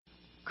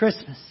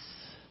Christmas.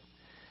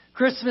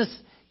 Christmas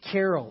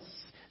carols.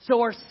 So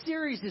our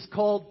series is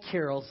called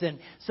Carols. And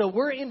so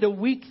we're into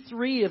week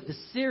 3 of the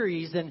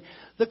series. And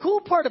the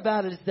cool part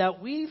about it is that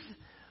we've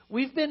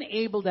been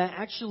able to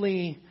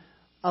actually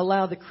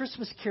allow the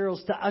Christmas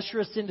carols to usher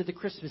us into the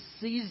Christmas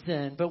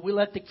season. But we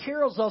let the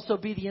carols also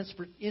be the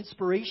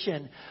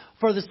inspiration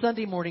for the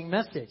Sunday morning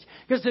message.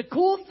 Because the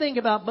cool thing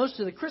about most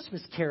of the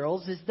Christmas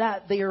carols is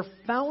that they are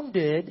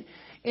founded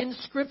in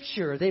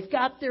Scripture. They've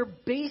got their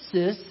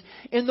basis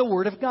in the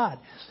Word of God.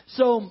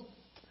 So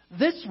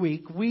this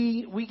week,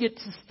 we get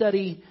to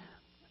study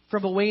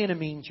From Away in a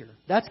Manger.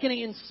 That's going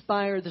to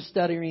inspire the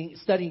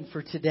studying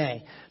for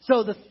today.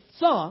 So the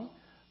song,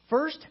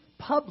 first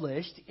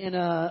published in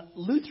a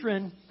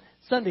Lutheran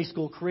Sunday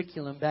school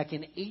curriculum back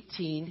in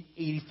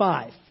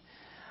 1885.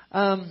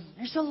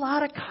 There's a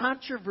lot of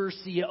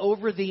controversy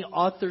over the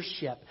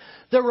authorship.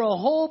 There were a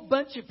whole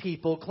bunch of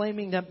people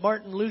claiming that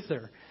Martin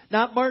Luther,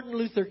 not Martin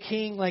Luther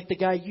King like the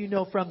guy you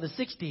know from the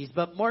 60s,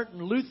 but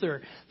Martin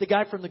Luther, the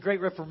guy from the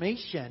Great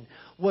Reformation,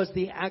 was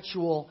the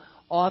actual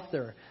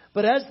author.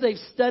 But as they've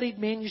studied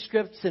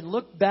manuscripts and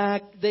looked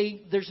back,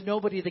 there's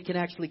nobody that can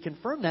actually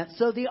confirm that.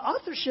 So the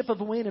authorship of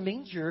Away in a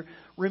Manger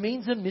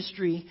remains a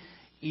mystery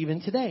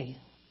even today.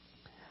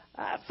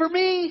 For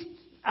me,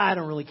 I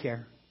don't really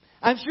care.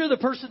 I'm sure the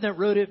person that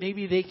wrote it,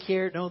 maybe they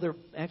cared. No, they're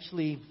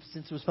actually,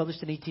 since it was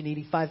published in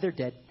 1885, they're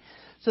dead.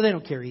 So they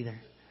don't care either.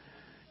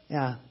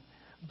 Yeah.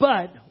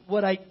 But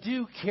what I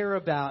do care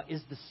about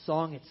is the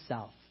song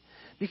itself.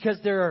 Because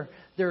there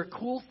are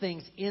cool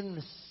things in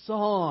the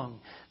song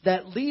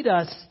that lead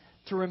us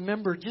to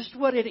remember just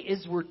what it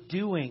is we're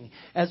doing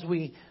as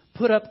we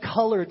put up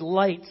colored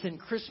lights and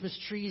Christmas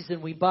trees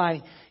and we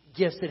buy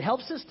gifts. It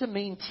helps us to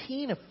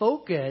maintain a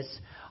focus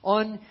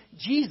on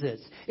Jesus.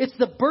 It's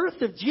the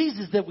birth of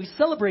Jesus that we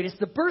celebrate. It's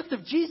the birth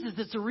of Jesus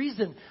that's a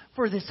reason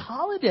for this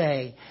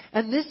holiday.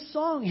 And this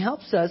song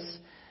helps us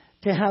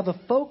to have a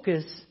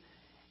focus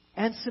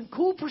and some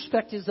cool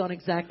perspectives on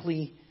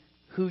exactly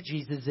who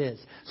Jesus is.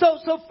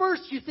 So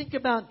first you think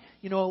about,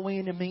 Away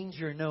in a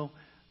Manger, no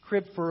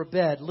crib for a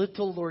bed,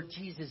 little Lord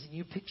Jesus, and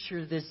you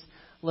picture this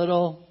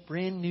little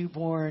brand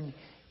newborn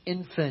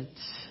infant.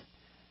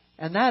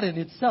 And that in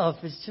itself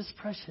is just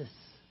precious.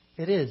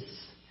 It is.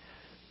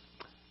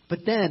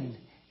 But then,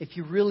 if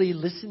you really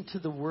listen to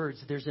the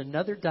words, there's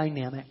another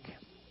dynamic.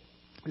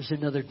 There's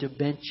another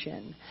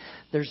dimension.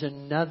 There's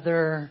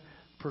another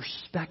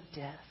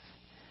perspective.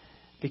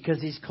 Because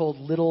he's called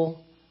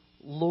Little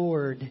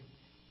Lord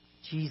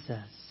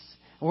Jesus.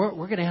 We're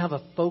going to have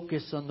a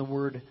focus on the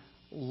word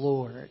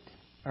Lord.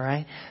 All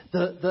right?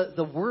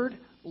 The word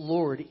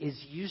Lord is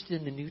used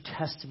in the New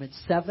Testament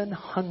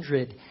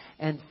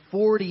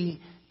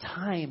 740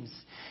 times.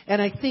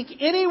 And I think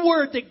any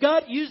word that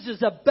God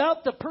uses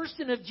about the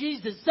person of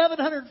Jesus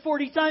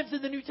 740 times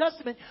in the New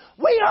Testament,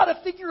 we ought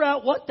to figure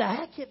out what the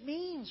heck it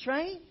means,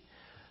 right?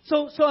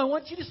 So I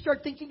want you to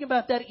start thinking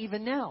about that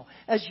even now.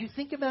 As you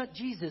think about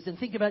Jesus and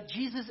think about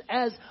Jesus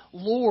as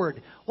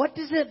Lord, what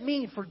does it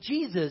mean for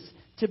Jesus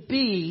to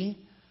be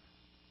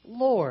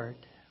Lord?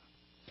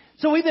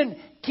 So we've been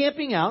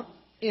camping out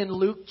in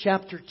Luke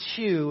chapter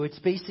 2. It's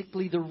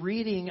basically the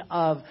reading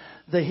of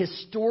the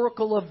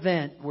historical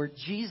event where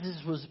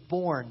Jesus was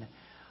born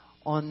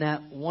on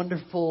that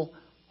wonderful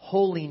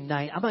holy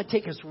night. I'm going to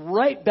take us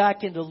right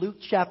back into Luke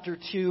chapter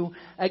 2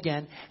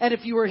 again. And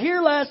if you were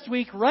here last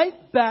week,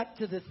 right back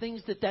to the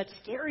things that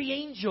scary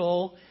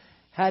angel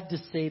had to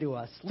say to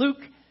us.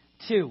 Luke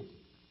 2,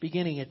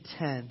 beginning at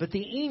 10. But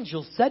the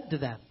angel said to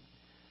them,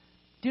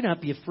 "Do not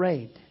be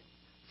afraid,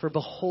 for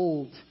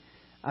behold,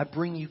 I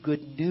bring you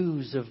good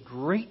news of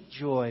great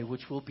joy,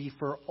 which will be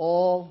for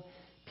all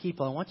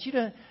people." I want you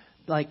to,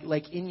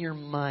 like in your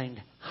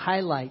mind,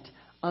 highlight,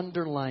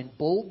 underline,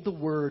 bold the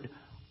word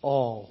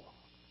all.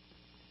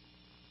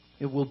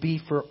 It will be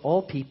for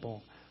all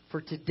people.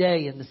 For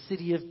today in the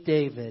city of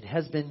David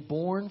has been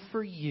born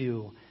for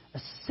you a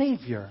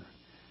Savior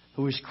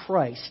who is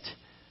Christ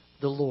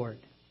the Lord.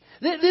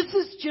 This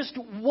is just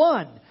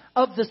one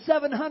of the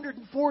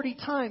 740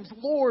 times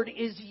Lord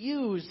is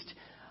used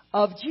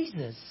of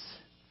Jesus.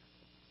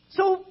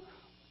 So,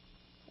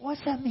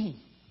 what's that mean?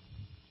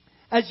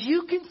 As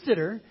you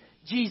consider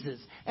Jesus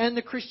and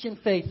the Christian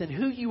faith and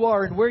who you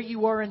are and where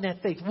you are in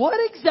that faith, what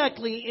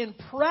exactly in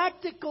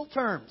practical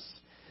terms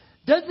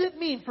does it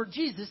mean for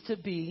Jesus to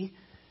be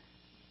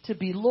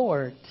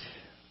Lord?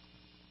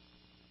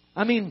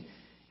 I mean,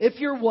 if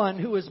you're one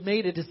who has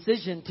made a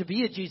decision to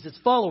be a Jesus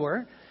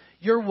follower,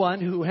 you're one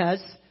who has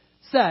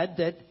said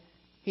that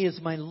He is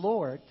my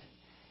Lord.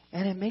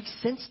 And it makes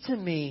sense to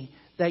me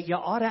that you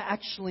ought to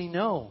actually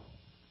know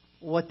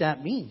what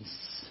that means.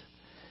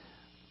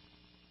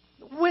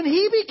 When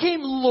He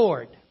became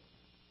Lord,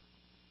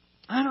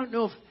 I don't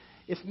know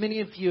if many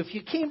of you, if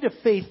you came to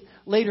faith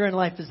later in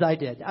life as I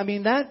did. I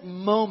mean, that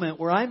moment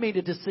where I made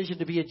a decision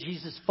to be a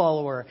Jesus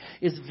follower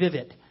is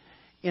vivid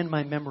in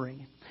my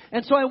memory.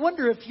 And so I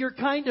wonder if you're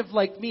kind of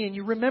like me and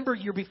you remember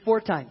your before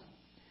time.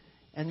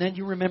 And then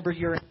you remember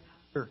your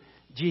after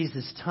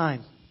Jesus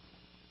time.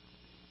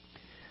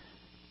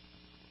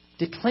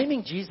 Did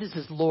claiming Jesus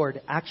as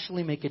Lord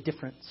actually make a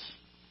difference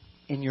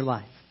in your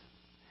life?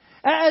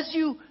 As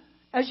you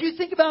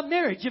think about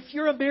marriage, if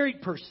you're a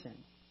married person,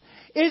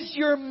 is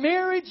your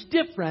marriage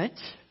different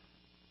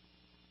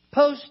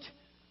post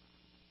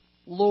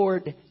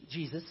Lord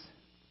Jesus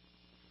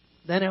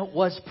than it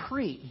was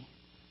pre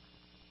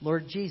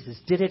Lord Jesus?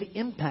 Did it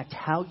impact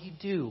how you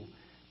do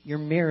your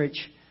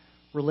marriage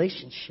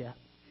relationship?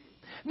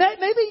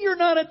 Maybe you're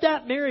not at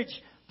that marriage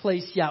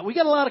place yet. We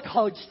got a lot of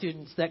college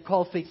students that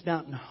call Faith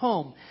Mountain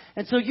home.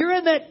 And so you're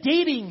in that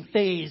dating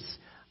phase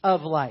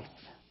of life.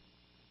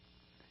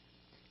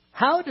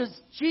 How does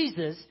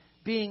Jesus,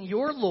 being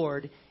your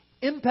Lord,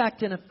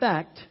 impact and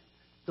affect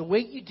the way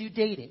you do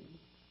dating?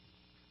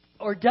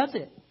 Or does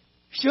it?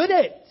 Should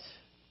it?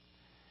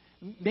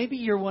 Maybe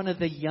you're one of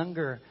the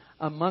younger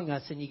among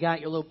us and you got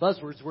your little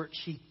buzzwords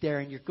worksheet there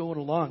and you're going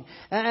along.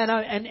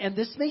 And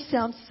this may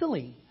sound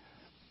silly,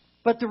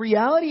 but the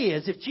reality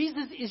is, if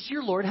Jesus is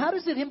your Lord, how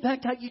does it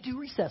impact how you do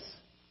recess?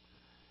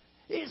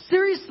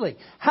 Seriously,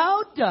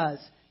 how does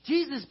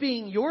Jesus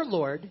being your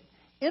Lord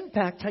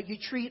impact how you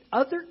treat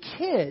other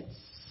kids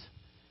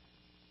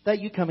that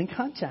you come in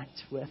contact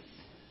with?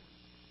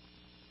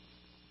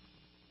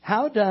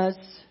 How does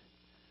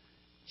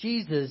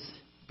Jesus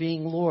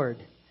being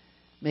Lord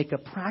make a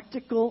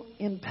practical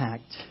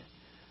impact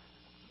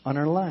on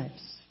our lives?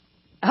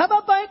 How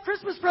about buying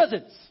Christmas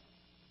presents?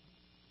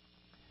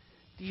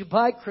 Do you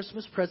buy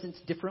Christmas presents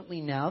differently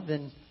now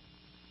than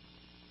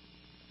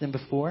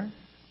before?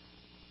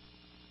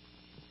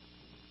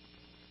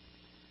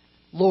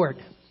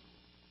 Lord,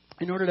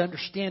 in order to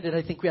understand it,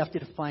 I think we have to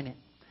define it.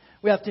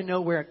 We have to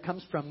know where it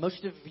comes from.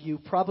 Most of you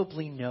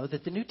probably know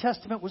that the New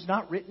Testament was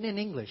not written in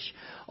English,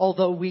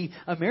 although we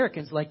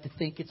Americans like to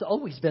think it's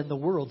always been the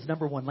world's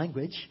number one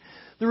language.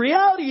 The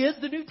reality is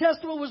the New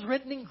Testament was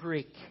written in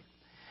Greek.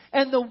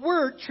 And the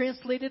word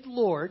translated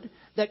Lord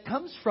that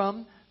comes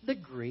from the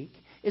Greek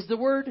is the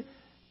word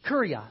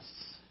kurios.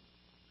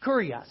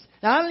 Kurios.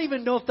 Now, I don't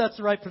even know if that's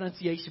the right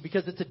pronunciation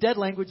because it's a dead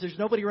language. There's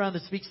nobody around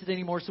that speaks it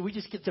anymore, so we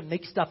just get to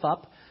make stuff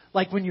up.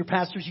 Like when you're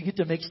pastors, you get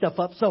to make stuff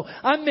up. So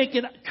I'm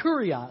making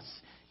kurios.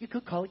 You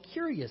could call it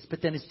curious,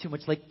 but then it's too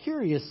much like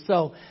curious.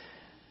 So,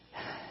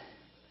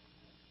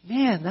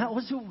 man, that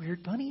was a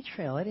weird bunny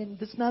trail.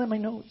 That's not in my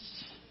notes.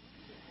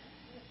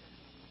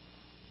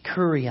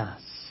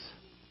 Kurios.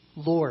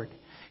 Lord.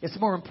 It's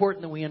more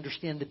important that we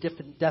understand the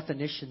different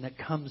definition that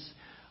comes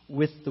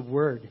with the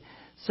word.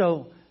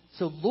 So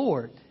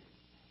Lord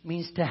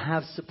means to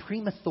have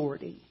supreme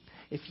authority.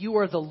 If you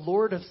are the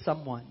Lord of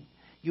someone,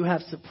 you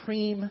have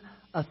supreme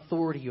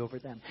authority over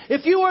them.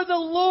 If you are the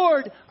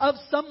Lord of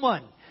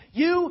someone,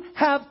 you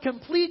have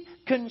complete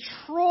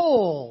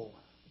control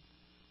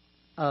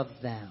of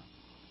them.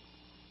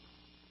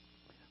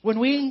 When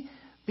we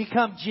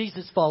become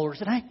Jesus followers,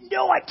 and I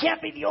know I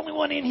can't be the only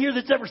one in here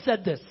that's ever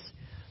said this.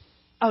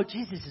 Oh,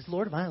 Jesus is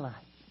Lord of my life.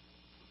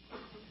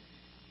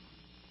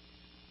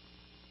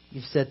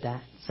 You've said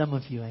that. Some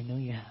of you, I know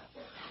you have.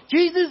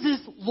 Jesus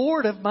is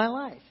Lord of my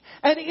life.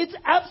 And it's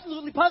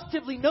absolutely,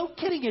 positively, no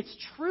kidding, it's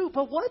true.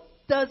 But what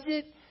does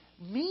it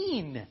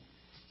mean?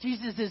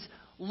 Jesus is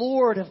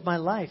Lord of my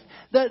life.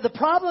 The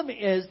problem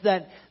is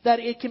that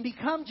it can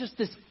become just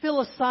this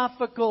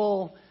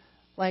philosophical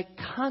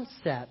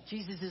concept.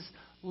 Jesus is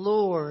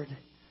Lord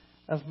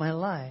of my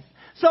life.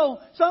 So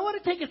I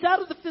want to take us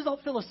out of the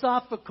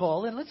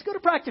philosophical and let's go to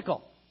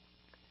practical.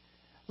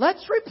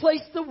 Let's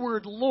replace the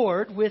word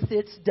Lord with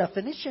its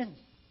definition.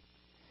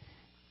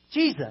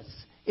 Jesus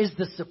is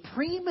the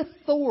supreme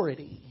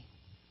authority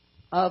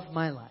of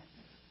my life.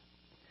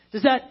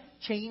 Does that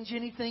change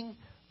anything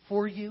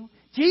for you?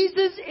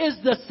 Jesus is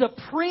the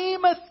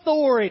supreme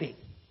authority.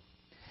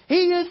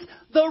 He is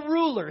the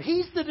ruler.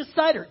 He's the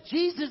decider.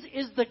 Jesus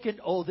is this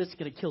is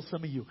going to kill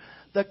some of you.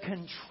 The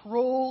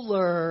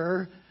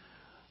controller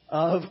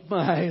of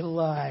my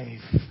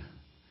life.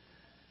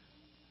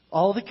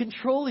 All the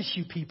control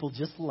issue people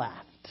just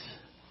laughed.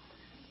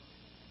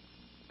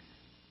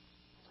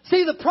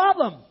 See, the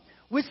problem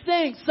with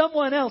saying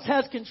someone else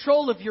has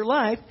control of your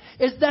life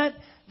is that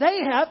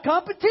they have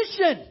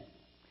competition.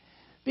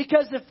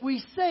 Because if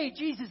we say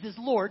Jesus is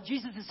Lord,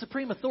 Jesus is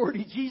supreme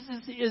authority,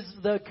 Jesus is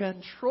the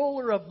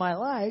controller of my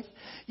life,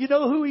 you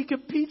know who he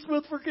competes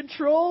with for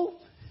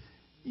control?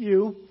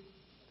 You.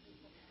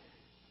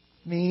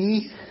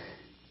 Me.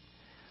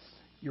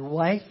 Your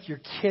wife,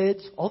 your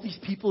kids, all these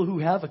people who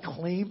have a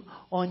claim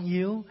on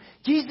you.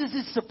 Jesus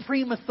is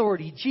supreme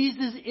authority.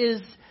 Jesus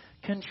is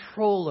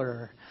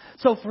controller.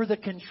 So for the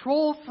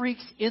control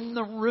freaks in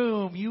the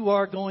room, you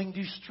are going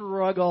to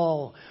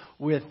struggle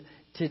with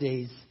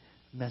today's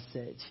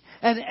message.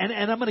 And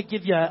I'm going to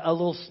give you a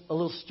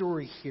little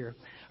story here.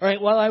 All right,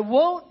 well, I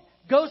won't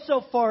go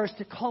so far as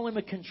to call him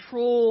a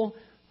control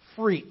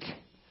freak.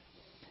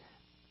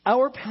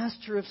 Our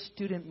pastor of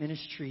student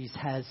ministries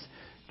has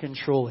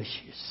control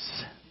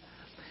issues.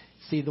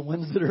 See, the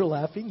ones that are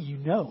laughing, you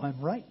know I'm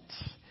right.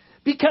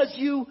 Because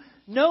you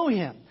know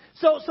him.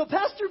 So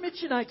Pastor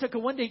Mitch and I took a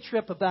one-day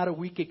trip about a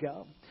week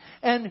ago.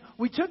 And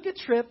we took a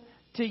trip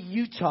to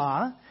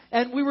Utah.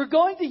 And we were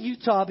going to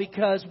Utah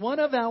because one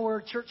of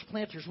our church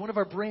planters, one of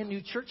our brand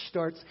new church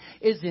starts,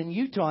 is in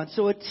Utah. And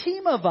so a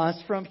team of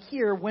us from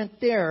here went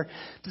there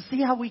to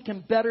see how we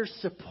can better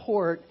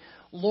support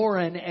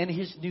Lauren and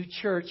his new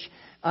church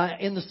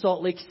in the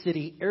Salt Lake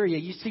City area.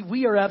 You see,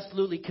 we are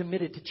absolutely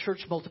committed to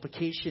church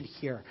multiplication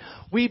here.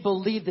 We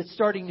believe that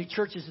starting new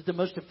churches is the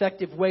most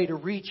effective way to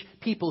reach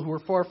people who are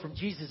far from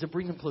Jesus and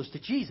bring them close to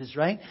Jesus,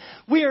 right?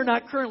 We are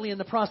not currently in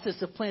the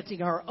process of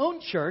planting our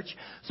own church,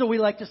 so we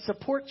like to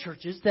support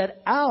churches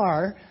that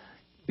are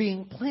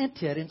being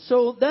planted. And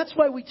so that's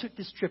why we took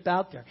this trip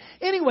out there.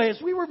 Anyway, as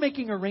we were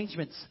making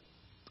arrangements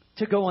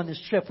to go on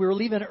this trip, we were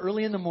leaving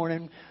early in the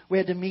morning. We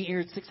had to meet here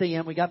at 6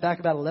 a.m. We got back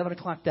about 11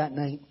 o'clock that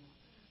night.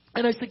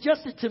 And I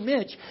suggested to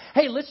Mitch,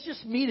 hey, let's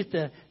just meet at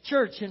the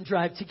church and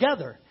drive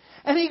together.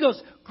 And he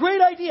goes,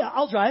 great idea,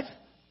 I'll drive.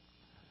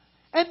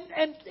 And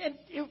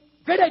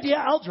great idea,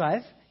 I'll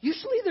drive.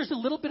 Usually there's a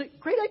little bit of,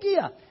 great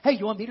idea. Hey,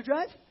 you want me to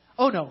drive?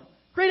 Oh, no.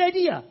 Great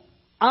idea,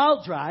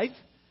 I'll drive.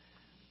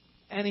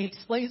 And he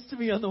explains to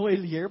me on the way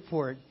to the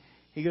airport,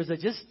 he goes, I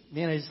just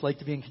like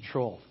to be in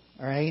control,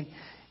 all right?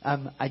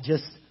 I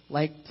just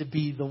like to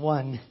be the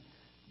one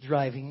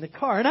driving the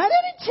car. And I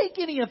didn't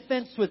take any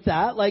offense with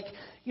that. Like,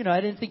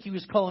 I didn't think he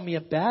was calling me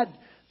a bad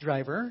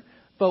driver.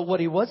 But what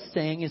he was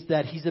saying is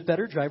that he's a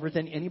better driver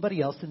than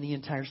anybody else in the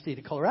entire state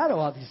of Colorado,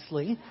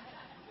 obviously.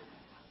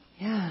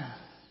 Yeah.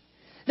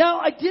 Now,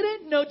 I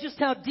didn't know just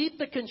how deep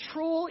the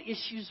control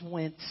issues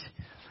went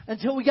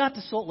until we got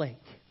to Salt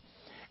Lake.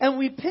 And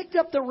we picked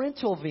up the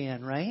rental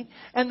van, right?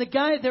 And the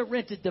guy that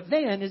rented the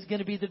van is going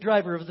to be the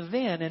driver of the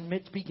van. And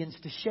Mitch begins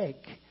to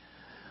shake.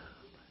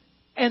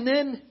 And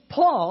then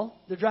Paul,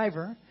 the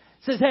driver,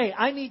 says, hey,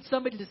 I need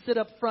somebody to sit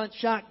up front,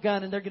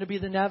 shotgun, and they're going to be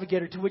the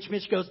navigator. To which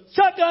Mitch goes,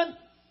 shotgun!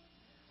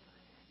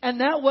 And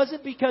that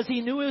wasn't because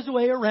he knew his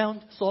way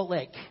around Salt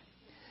Lake.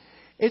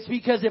 It's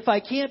because if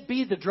I can't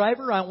be the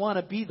driver, I want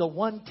to be the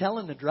one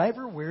telling the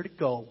driver where to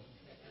go.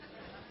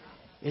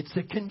 It's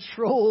a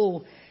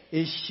control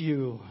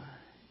issue.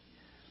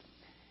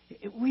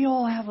 We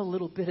all have a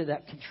little bit of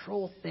that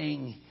control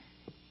thing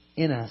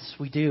in us.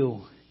 We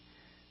do.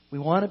 We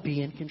want to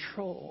be in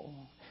control.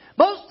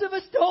 Most of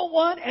us don't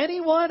want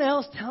anyone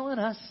else telling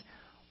us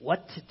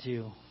what to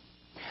do.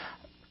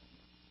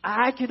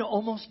 I can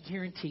almost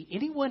guarantee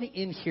anyone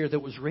in here that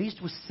was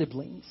raised with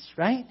siblings,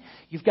 right?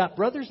 You've got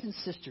brothers and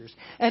sisters.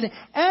 And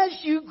as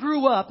you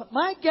grew up,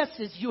 my guess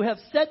is you have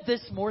said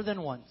this more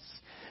than once.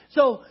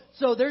 So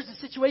there's a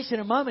situation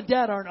and mom and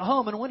dad aren't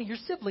home and one of your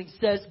siblings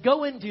says,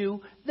 go and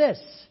do this.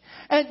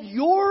 And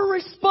your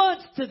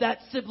response to that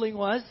sibling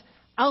was,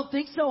 I don't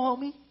think so,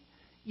 homie.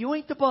 You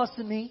ain't the boss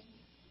of me.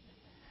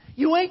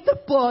 You ain't the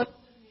boss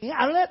of me.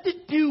 I don't have to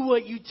do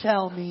what you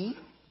tell me.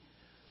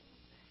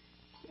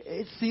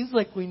 It seems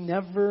like we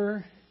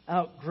never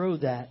outgrow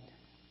that,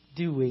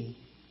 do we?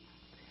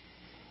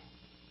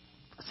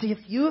 See, if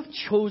you have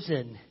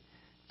chosen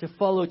to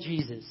follow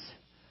Jesus,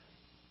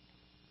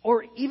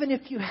 or even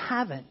if you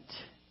haven't,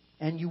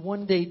 and you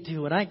one day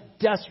do, and I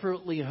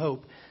desperately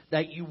hope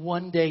that you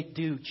one day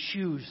do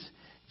choose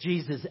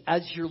Jesus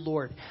as your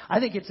Lord. I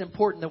think it's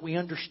important that we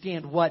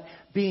understand what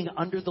being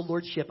under the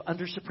lordship,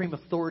 under supreme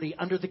authority,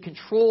 under the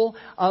control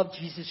of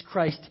Jesus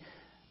Christ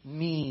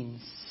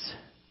means.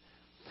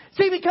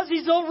 See, because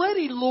He's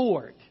already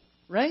Lord,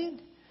 right?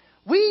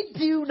 We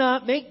do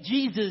not make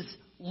Jesus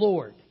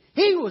Lord.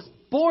 He was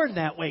born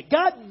that way.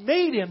 God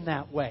made Him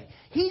that way.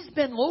 He's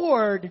been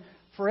Lord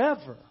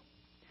forever.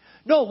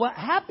 No, what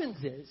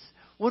happens is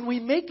when we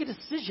make a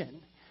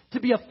decision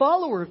to be a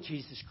follower of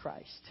Jesus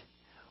Christ,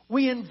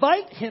 we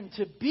invite Him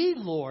to be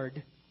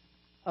Lord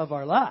of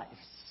our lives.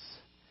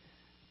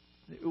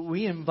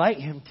 We invite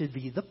Him to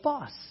be the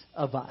boss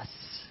of us.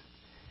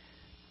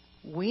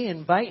 We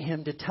invite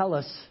Him to tell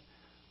us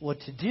what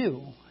to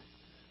do.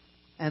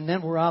 And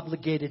then we're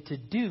obligated to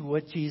do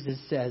what Jesus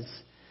says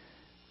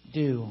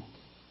do.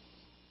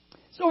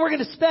 So we're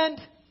going to spend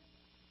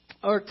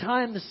our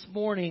time this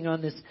morning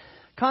on this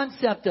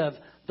concept of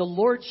the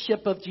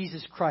Lordship of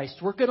Jesus Christ.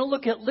 We're going to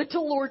look at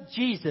little Lord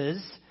Jesus,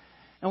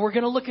 and we're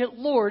going to look at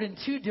Lord in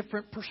two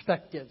different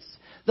perspectives.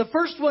 The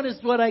first one is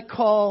what I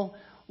call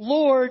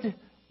Lord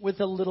with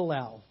a little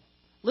L.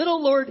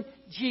 Little Lord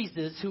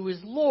Jesus, who is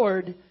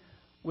Lord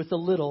with a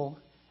little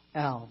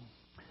L.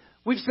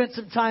 We've spent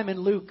some time in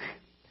Luke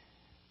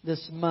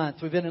this month.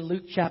 We've been in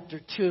Luke chapter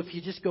 2. If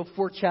you just go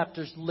 4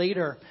 chapters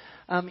later,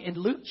 in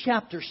Luke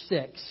chapter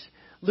 6,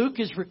 Luke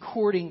is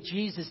recording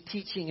Jesus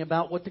teaching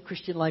about what the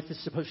Christian life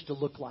is supposed to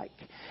look like.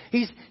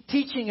 He's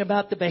teaching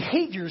about the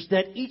behaviors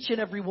that each and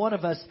every one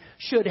of us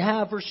should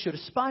have or should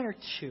aspire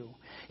to.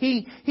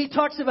 He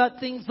talks about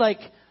things like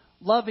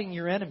loving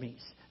your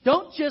enemies.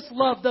 Don't just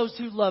love those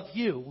who love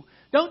you.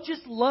 Don't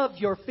just love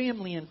your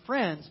family and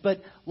friends,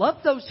 but love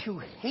those who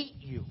hate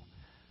you.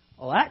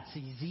 Oh, that's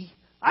easy.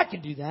 I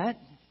can do that.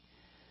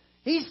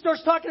 He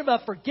starts talking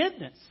about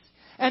forgiveness.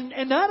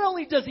 And not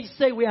only does he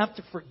say we have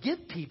to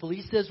forgive people,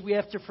 he says we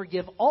have to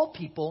forgive all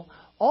people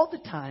all the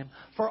time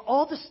for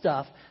all the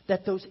stuff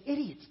that those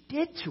idiots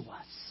did to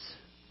us.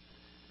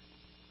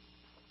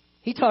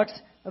 He talks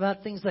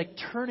about things like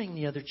turning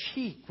the other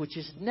cheek, which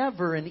is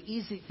never an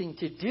easy thing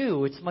to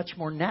do. It's much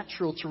more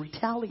natural to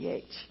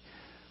retaliate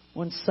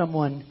when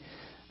someone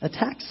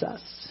attacks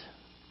us.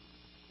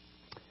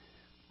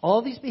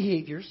 All these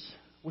behaviors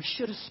we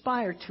should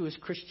aspire to as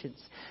Christians.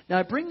 Now,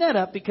 I bring that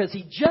up because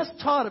he just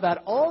taught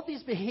about all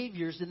these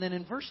behaviors, and then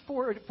in verse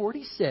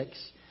 46,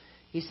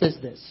 he says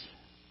this: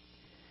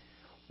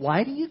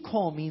 "Why do you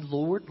call me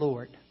Lord,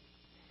 Lord,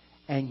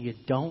 and you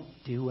don't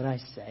do what I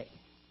say?"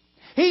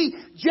 He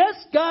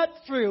just got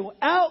through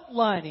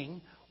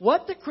outlining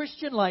what the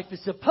Christian life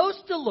is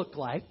supposed to look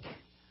like.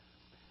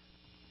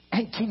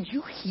 And can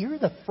you hear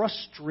the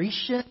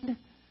frustration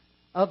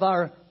of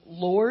our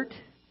Lord?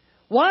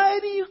 Why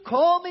do you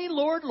call me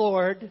Lord,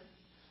 Lord,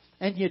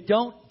 and you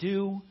don't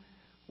do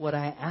what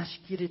I ask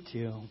you to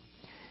do?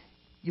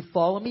 You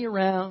follow me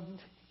around,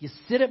 you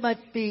sit at my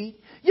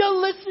feet, you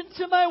listen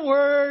to my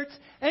words,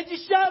 and you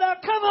shout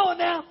out, "Come on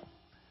now,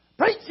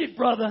 preach it,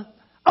 brother.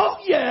 Oh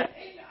yeah,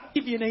 I'll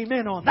give you an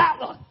amen on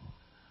that one."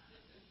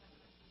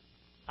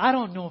 I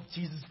don't know if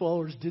Jesus'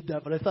 followers did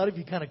that, but I thought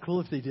it'd be kind of cool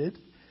if they did.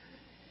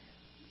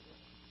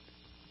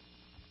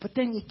 But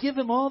then you give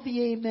him all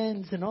the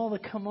amens and all the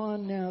come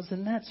on nows,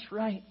 and that's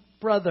right,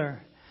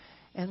 brother.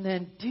 And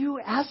then do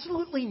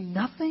absolutely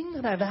nothing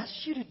that I've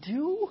asked you to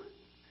do?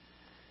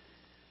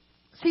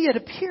 See, it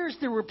appears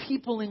there were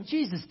people in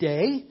Jesus'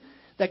 day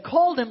that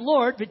called him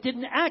Lord, but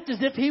didn't act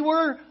as if he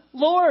were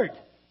Lord.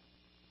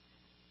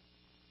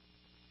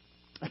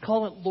 I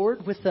call it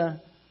Lord with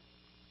a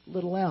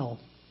little L.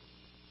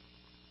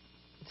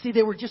 See,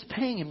 they were just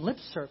paying him lip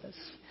service.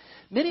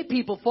 Many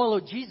people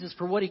followed Jesus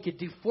for what he could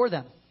do for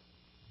them.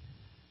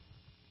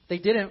 They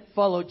didn't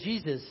follow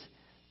Jesus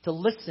to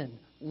listen,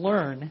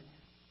 learn,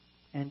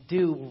 and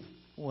do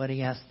what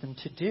he asked them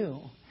to do.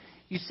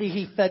 You see,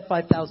 he fed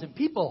 5,000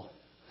 people,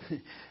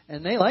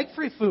 and they like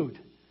free food,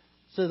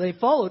 so they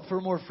followed for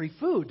more free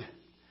food.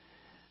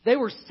 They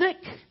were sick,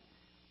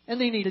 and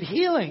they needed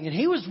healing, and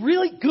he was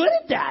really good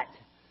at that.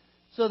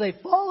 So they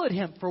followed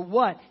him for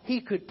what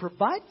he could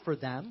provide for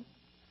them,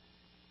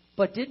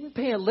 but didn't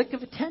pay a lick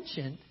of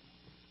attention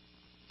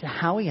to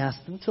how he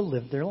asked them to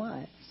live their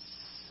lives.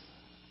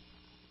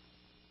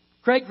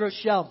 Craig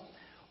Rochelle,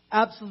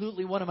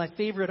 absolutely one of my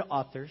favorite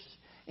authors,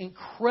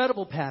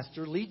 incredible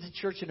pastor, leads a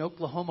church in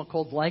Oklahoma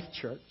called Life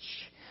Church,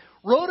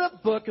 wrote a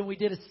book, and we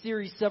did a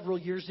series several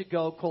years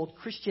ago called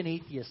Christian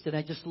Atheist, and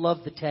I just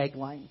love the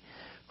tagline.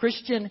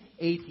 Christian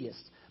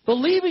Atheist.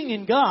 Believing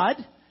in God,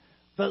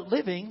 but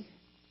living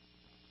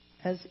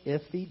as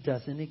if he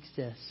doesn't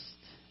exist.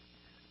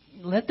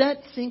 Let that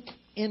sink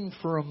in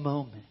for a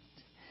moment.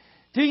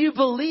 Do you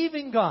believe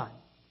in God?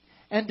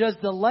 And does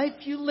the life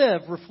you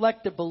live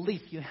reflect the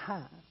belief you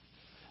have?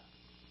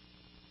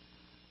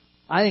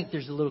 I think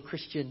there's a little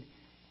Christian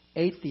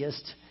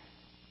atheist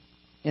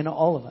in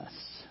all of us.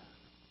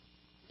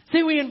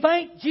 See, we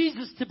invite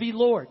Jesus to be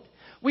Lord.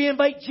 We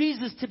invite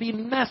Jesus to be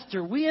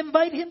master. We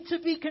invite him to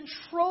be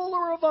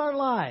controller of our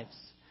lives.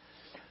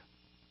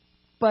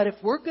 But if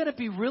we're going to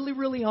be really,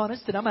 really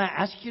honest, and I'm going to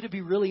ask you to be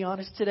really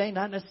honest today,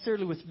 not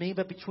necessarily with me,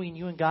 but between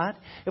you and God.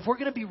 If we're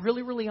going to be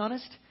really, really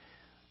honest,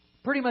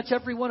 pretty much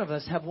every one of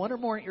us have one or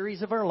more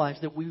areas of our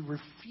lives that we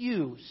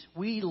refuse,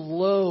 we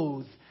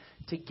loathe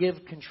to give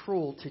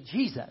control to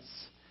Jesus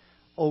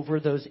over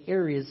those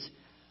areas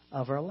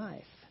of our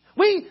life.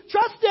 We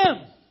trust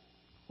him.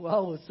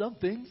 Well, with some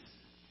things,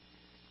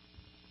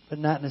 but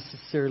not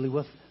necessarily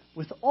with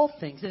all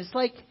things. And it's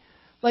like,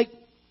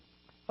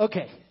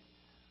 okay,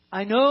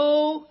 I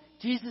know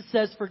Jesus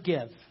says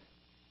forgive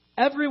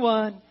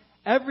everyone,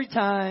 every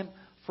time,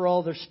 for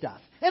all their stuff.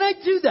 And I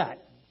do that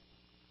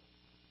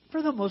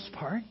for the most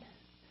part.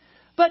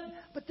 But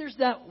there's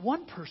that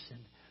one person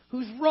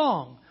who's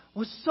wrong,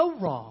 was so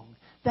wrong,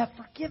 that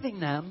forgiving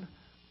them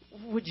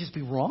would just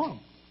be wrong,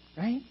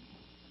 right?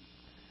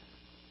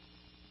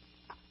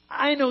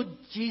 I know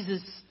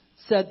Jesus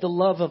said the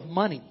love of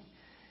money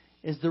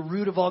is the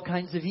root of all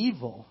kinds of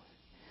evil.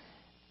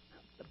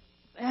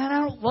 And I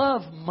don't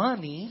love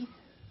money,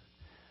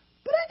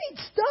 but I need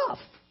stuff,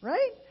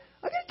 right?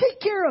 I got to take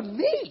care of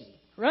me,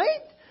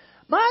 right?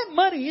 My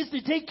money is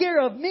to take care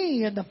of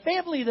me and the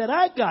family that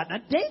I've got.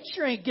 And I dang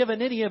sure ain't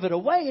giving any of it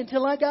away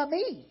until I got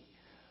me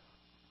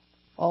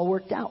all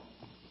worked out.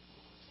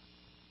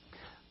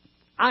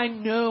 I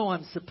know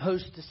I'm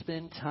supposed to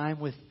spend time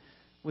with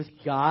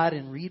God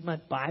and read my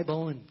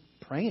Bible and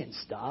pray and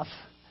stuff.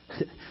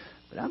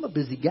 But I'm a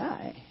busy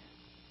guy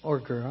or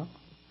girl.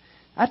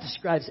 That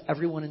describes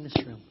everyone in this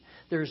room.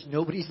 There is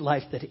nobody's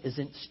life that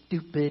isn't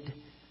stupid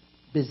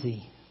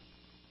busy.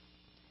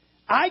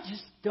 I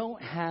just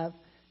don't have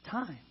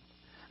time.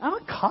 I'm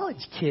a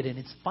college kid and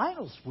it's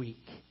finals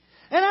week.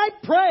 And I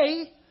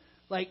pray,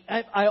 like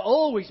I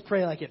always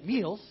pray like at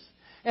meals.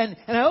 And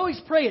I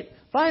always pray at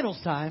finals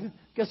time,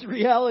 because the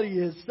reality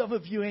is some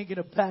of you ain't going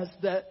to pass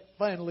that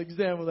final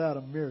exam without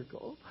a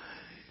miracle.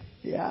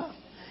 Yeah.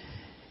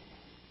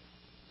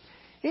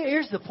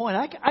 Here's the point.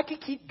 I could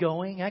keep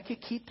going. I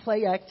could keep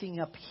play acting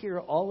up here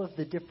all of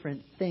the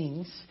different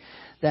things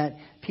that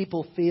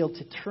people fail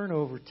to turn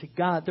over to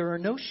God. There are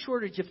no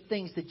shortage of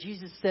things that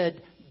Jesus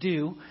said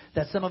do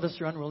that some of us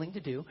are unwilling to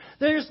do.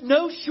 There's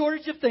no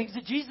shortage of things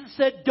that Jesus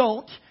said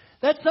don't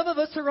that some of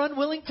us are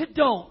unwilling to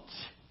don't.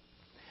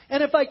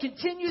 And if I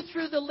continue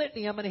through the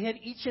litany, I'm going to hit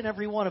each and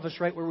every one of us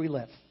right where we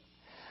live.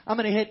 I'm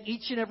going to hit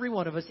each and every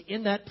one of us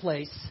in that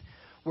place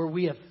where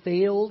we have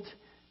failed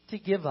to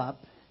give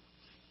up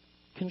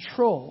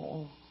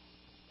control.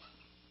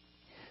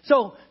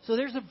 So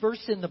there's a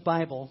verse in the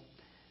Bible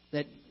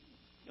that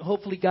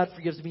hopefully God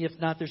forgives me. If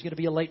not, there's going to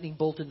be a lightning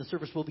bolt and the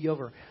service will be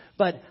over.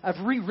 But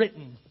I've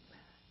rewritten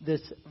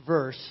this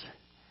verse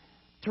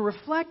to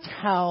reflect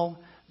how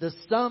the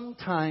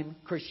sometime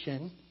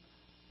Christian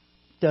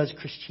does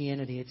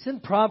Christianity. It's in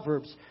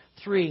Proverbs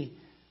 3,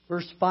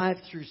 verse 5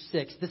 through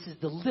 6. This is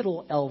the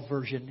little L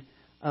version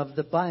of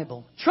the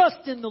Bible.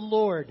 Trust in the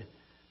Lord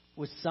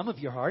with some of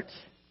your heart,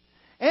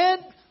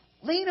 and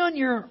lean on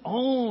your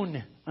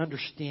own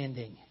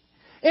understanding.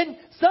 In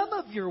some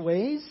of your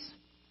ways,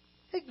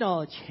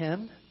 acknowledge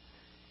Him,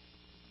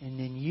 and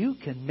then you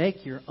can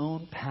make your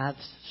own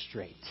paths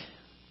straight.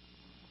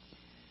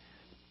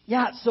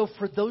 Yeah, so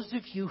for those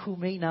of you who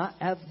may not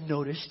have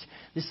noticed,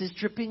 this is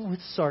dripping with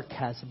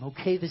sarcasm,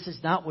 okay? This is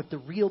not what the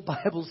real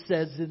Bible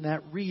says in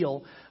that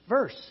real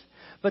verse.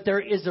 But there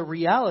is a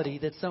reality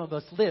that some of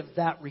us live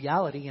that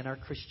reality in our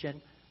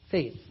Christian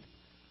faith.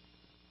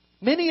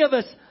 Many of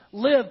us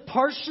live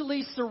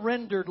partially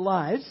surrendered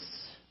lives,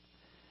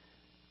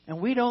 and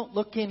we don't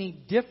look any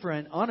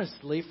different,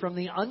 honestly, from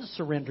the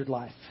unsurrendered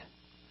life.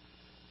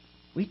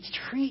 We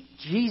treat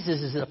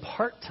Jesus as a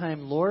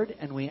part-time Lord,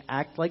 and we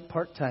act like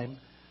part-time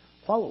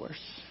followers.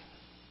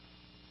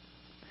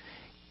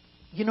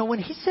 You know, when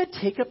He said,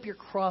 take up your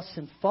cross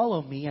and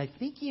follow me, I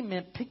think He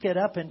meant pick it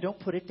up and don't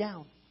put it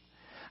down.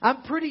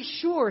 I'm pretty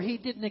sure He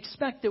didn't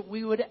expect that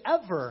we would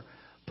ever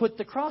put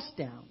the cross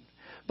down.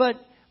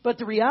 But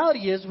the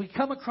reality is we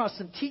come across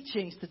some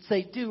teachings that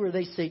say do or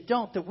they say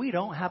don't that we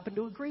don't happen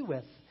to agree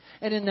with.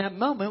 And in that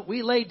moment,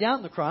 we lay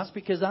down the cross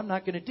because I'm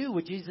not going to do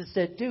what Jesus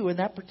said do in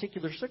that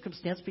particular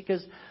circumstance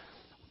because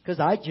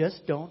I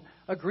just don't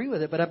agree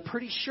with it. But I'm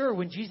pretty sure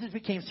when Jesus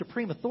became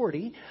supreme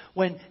authority,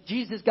 when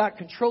Jesus got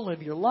control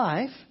of your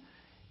life,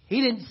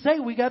 He didn't say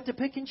we got to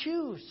pick and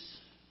choose.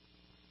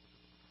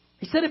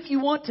 He said if you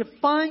want to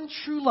find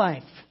true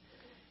life,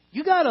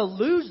 you got to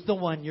lose the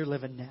one you're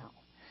living now.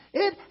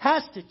 It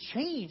has to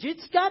change.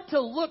 It's got to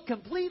look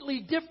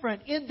completely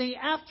different in the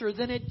after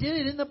than it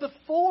did in the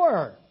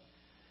before.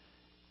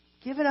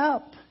 Give it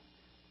up.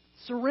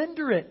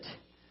 Surrender it.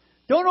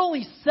 Don't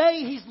only say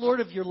He's Lord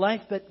of your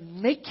life, but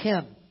make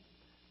Him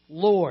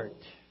Lord.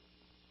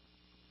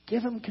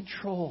 Give Him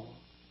control.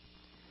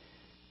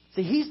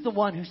 See, He's the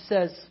one who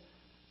says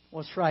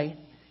what's right,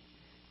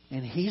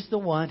 and He's the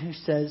one who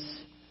says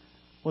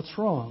what's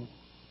wrong.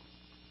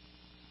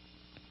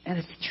 And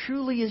if He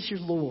truly is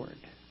your Lord,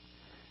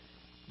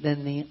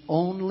 then the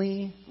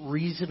only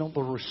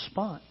reasonable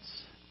response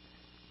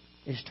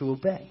is to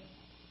obey.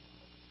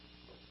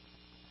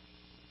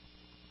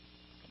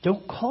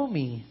 Don't call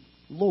me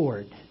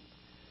Lord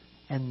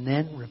and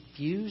then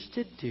refuse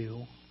to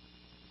do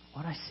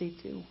what I say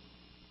do.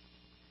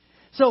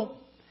 So,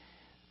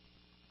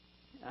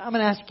 I'm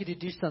going to ask you to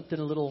do something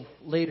a little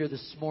later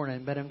this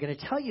morning, but I'm going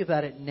to tell you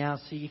about it now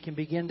so you can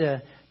begin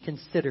to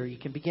consider, you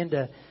can begin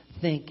to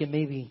think and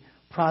maybe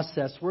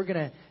process. We're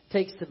going to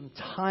take some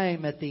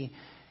time at the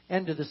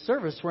end of the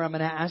service where I'm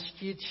going to ask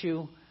you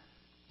to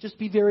just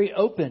be very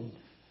open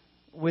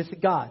with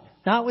God.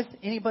 Not with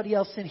anybody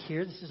else in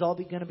here. This is all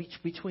going to be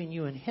between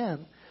you and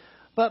Him.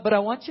 But I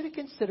want you to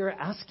consider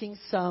asking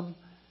some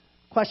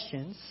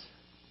questions,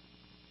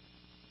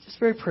 just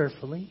very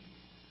prayerfully.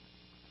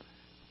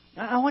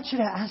 I want you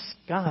to ask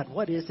God,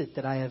 what is it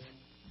that I have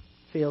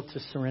failed to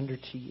surrender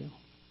to you?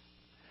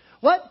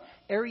 What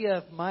area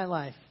of my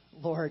life,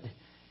 Lord,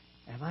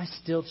 am I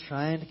still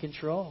trying to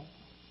control?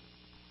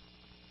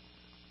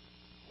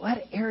 What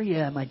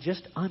area am I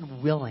just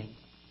unwilling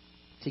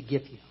to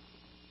give you?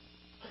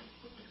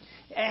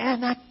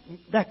 And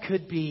that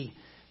could be,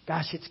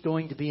 gosh, it's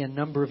going to be a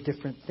number of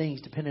different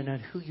things depending on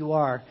who you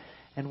are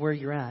and where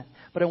you're at.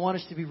 But I want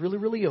us to be really,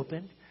 really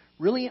open,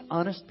 really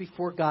honest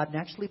before God, and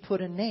actually put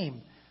a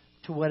name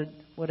to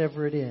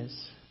whatever it is.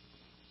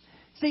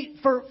 See,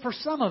 for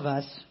some of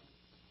us,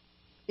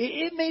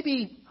 it may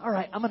be, all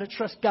right, I'm going to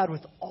trust God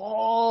with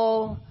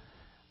all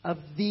of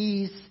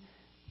these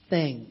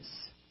things,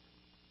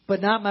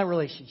 but not my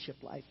relationship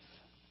life.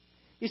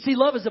 You see,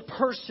 love is a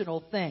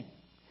personal thing.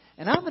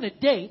 And I'm going to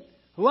date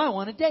who I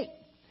want to date.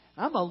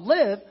 I'm going to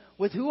live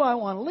with who I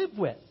want to live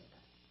with.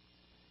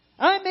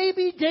 I may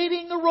be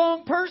dating the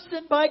wrong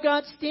person by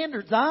God's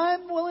standards.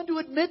 I'm willing to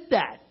admit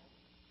that.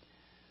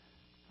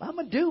 I'm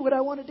going to do what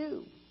I want to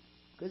do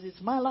because it's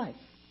my life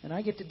and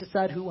I get to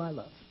decide who I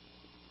love.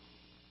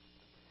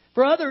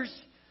 For others,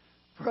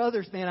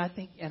 man, I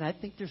think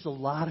there's a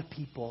lot of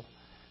people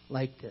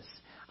like this.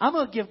 I'm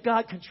going to give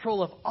God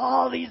control of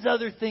all these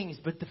other things,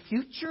 but the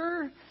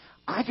future,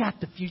 I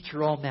got the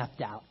future all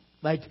mapped out.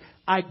 Like,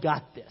 I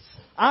got this.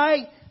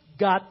 I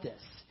got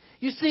this.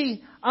 You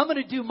see, I'm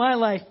going to do my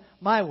life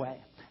my way.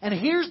 And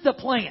here's the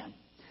plan.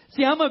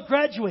 See, I'm going to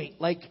graduate,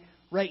 like,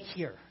 right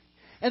here.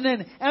 And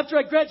then after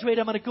I graduate,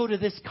 I'm going to go to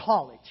this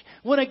college.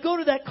 When I go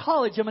to that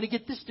college, I'm going to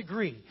get this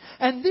degree.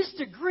 And this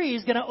degree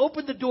is going to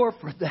open the door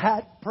for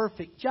that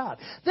perfect job.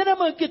 Then I'm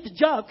going to get the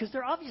job because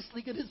they're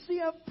obviously going to see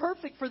I'm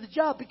perfect for the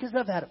job because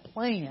I've had a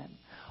plan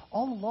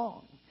all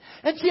along.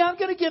 And see, I'm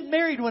going to get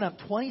married when I'm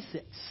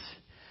 26.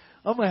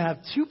 I'm going to have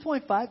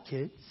 2.5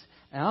 kids,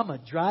 and I'm going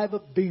to drive a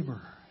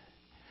Beamer.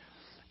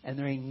 And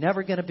there ain't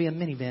never going to be a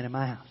minivan in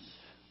my house.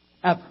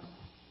 Ever.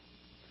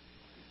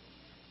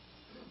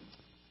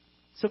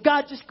 So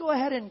God, just go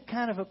ahead and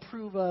kind of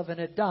approve of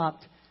and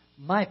adopt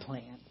my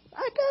plan.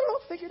 I got it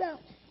all figured out.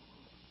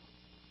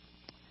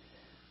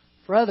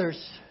 For others,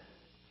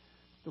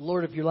 the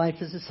Lord of your life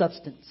is a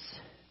substance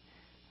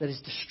that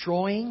is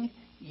destroying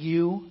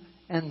you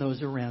and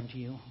those around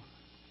you.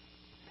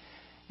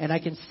 And I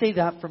can say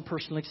that from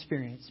personal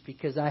experience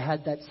because I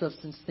had that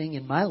substance thing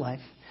in my life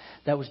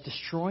that was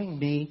destroying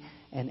me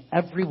and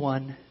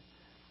everyone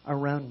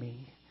around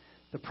me.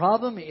 The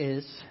problem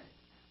is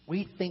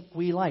we think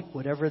we like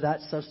whatever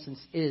that substance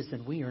is,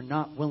 and we are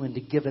not willing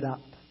to give it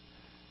up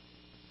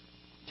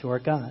to our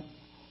God.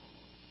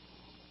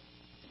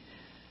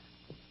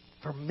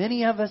 For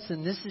many of us,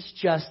 and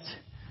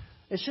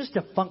it's just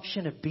a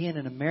function of being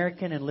an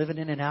American and living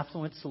in an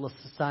affluent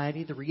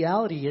society, the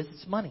reality is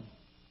it's money.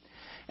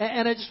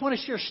 And I just want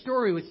to share a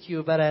story with you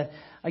about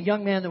a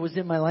young man that was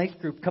in my life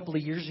group a couple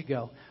of years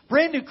ago.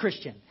 Brand new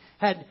Christian.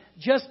 Had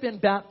just been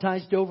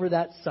baptized over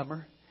that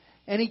summer.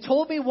 And he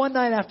told me one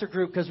night after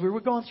group, because we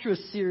were going through a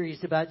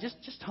series about just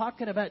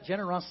talking about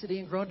generosity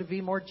and growing to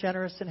be more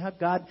generous and how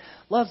God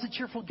loves a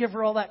cheerful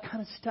giver, all that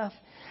kind of stuff.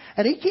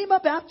 And he came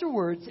up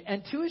afterwards,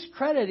 and to his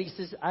credit, he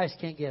says, I just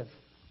can't give.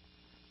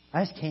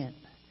 I just can't.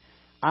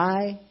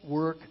 I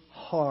work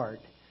hard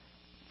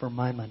for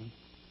my money.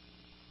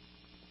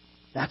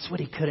 That's what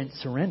he couldn't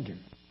surrender.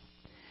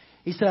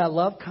 He said, I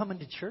love coming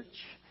to church.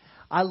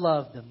 I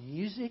love the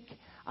music.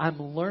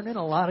 I'm learning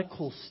a lot of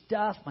cool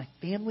stuff. My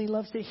family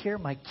loves it here.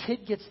 My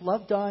kid gets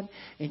loved on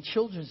in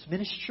children's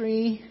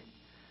ministry.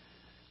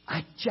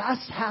 I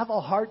just have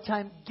a hard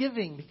time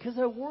giving because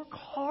I work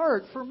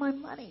hard for my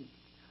money.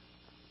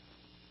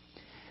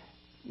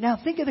 Now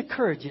think of the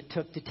courage it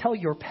took to tell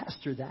your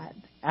pastor that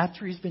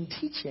after he's been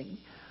teaching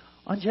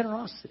on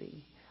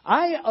generosity.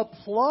 I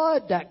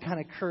applaud that kind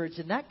of courage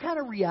and that kind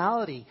of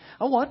reality.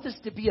 I want this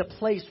to be a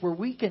place where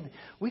we can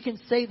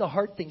say the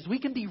hard things. We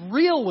can be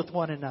real with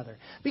one another.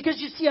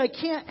 Because you see, I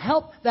can't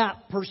help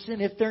that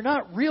person if they're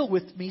not real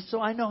with me,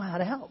 so I know how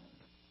to help.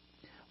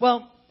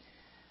 Well,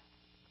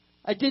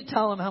 I did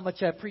tell him how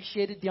much I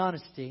appreciated the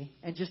honesty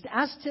and just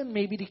asked him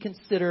maybe to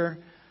consider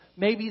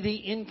maybe the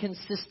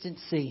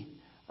inconsistency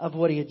of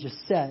what he had just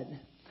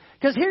said.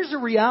 Because here's the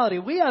reality.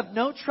 We have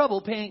no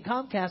trouble paying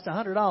Comcast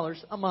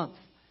 $100 a month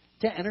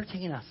to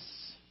entertain us.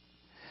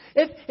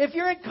 If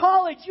you're in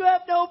college, you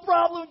have no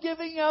problem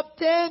giving up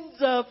tens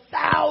of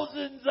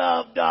thousands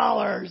of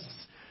dollars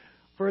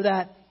for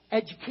that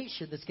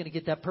education that's going to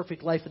get that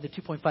perfect life and the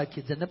 2.5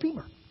 kids and the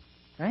Beamer.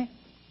 Right?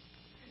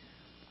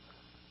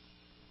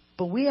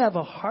 But we have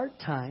a hard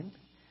time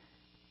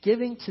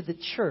giving to the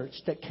church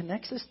that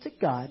connects us to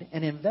God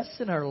and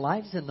invests in our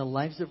lives and the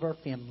lives of our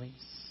families.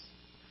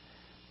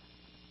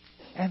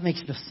 That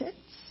makes no sense.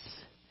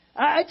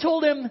 I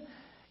told him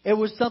it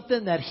was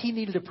something that he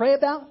needed to pray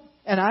about,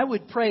 and I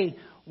would pray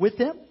with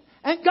him.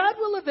 And God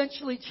will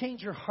eventually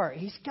change your heart.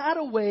 He's got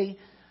a way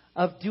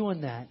of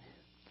doing that.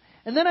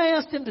 And then I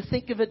asked him to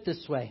think of it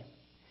this way.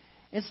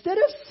 Instead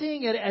of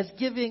seeing it as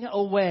giving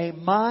away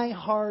my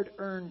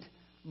hard-earned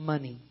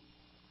money,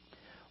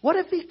 what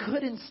if he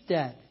could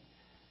instead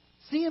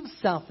see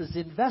himself as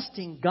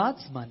investing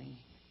God's money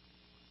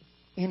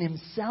in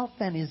himself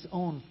and his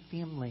own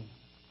family?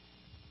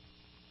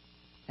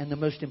 And the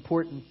most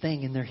important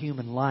thing in their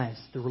human lives,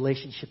 the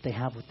relationship they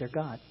have with their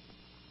God.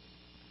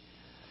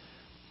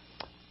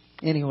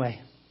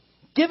 Anyway,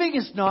 giving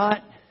is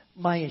not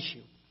my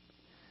issue.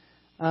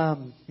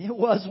 It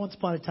was once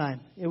upon a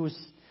time. It was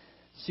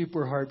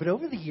super hard. But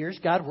over the years,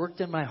 God worked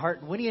in my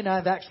heart. And Winnie and I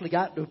have actually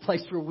gotten to a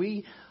place where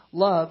we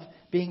love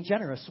being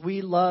generous.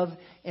 We love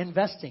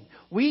investing.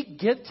 We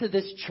give to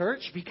this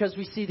church because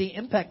we see the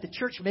impact the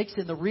church makes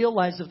in the real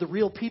lives of the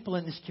real people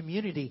in this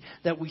community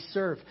that we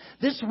serve.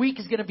 This week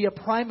is going to be a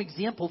prime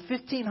example.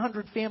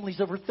 1,500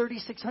 families, over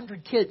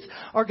 3,600 kids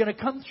are going to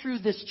come through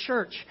this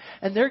church,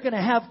 and they're going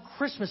to have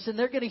Christmas, and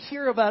they're going to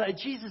hear about a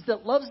Jesus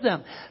that loves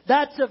them.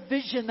 That's a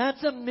vision.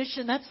 That's a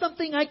mission. That's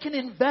something I can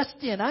invest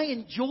in. I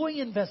enjoy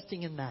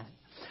investing in that.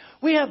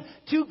 We have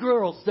two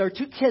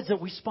kids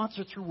that we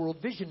sponsor through World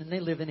Vision, and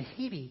they live in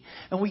Haiti.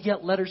 And we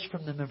get letters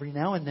from them every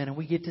now and then, and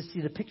we get to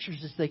see the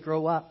pictures as they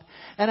grow up.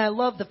 And I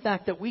love the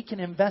fact that we can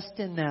invest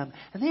in them.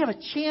 And they have a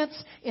chance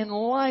in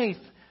life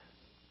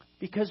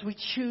because we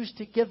choose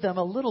to give them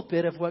a little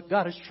bit of what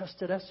God has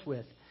trusted us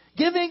with.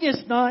 Giving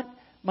is not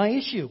my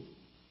issue.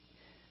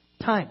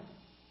 Time.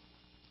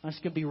 I'm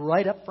just going to be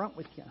right up front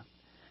with you.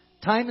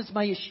 Time is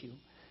my issue.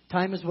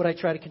 Time is what I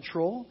try to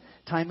control.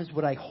 Time is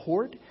what I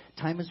hoard.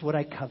 Time is what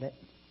I covet.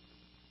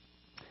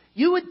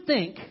 You would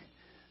think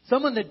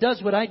someone that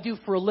does what I do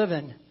for a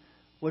living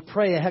would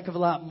pray a heck of a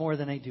lot more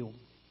than I do.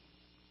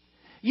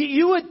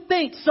 You would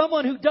think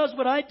someone who does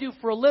what I do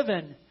for a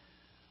living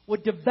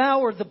would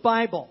devour the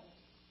Bible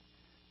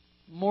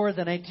more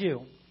than I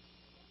do.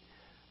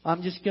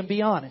 I'm just going to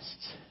be honest.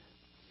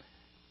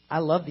 I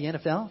love the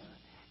NFL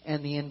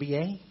and the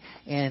NBA,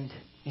 and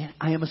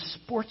I am a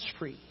sports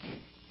freak.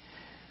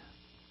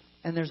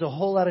 And there's a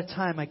whole lot of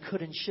time I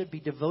could and should be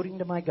devoting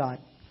to my God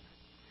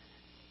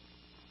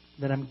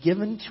that I'm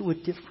given to a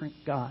different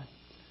God.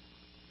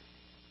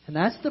 And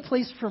that's the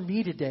place for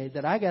me today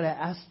that I got to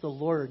ask the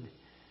Lord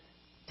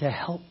to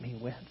help me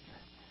with.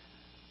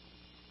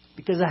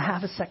 Because I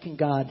have a second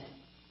God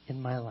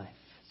in my life.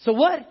 So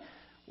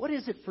what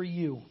is it for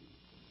you?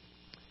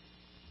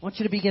 I want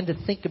you to begin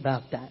to think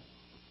about that.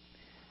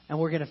 And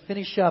we're going to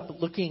finish up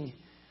looking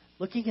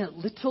at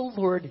little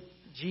Lord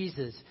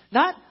Jesus.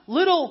 Not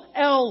little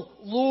L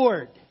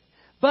Lord,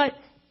 but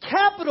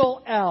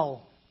capital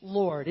L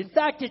Lord. In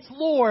fact, it's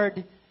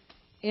Lord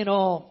in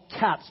all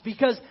caps.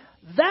 Because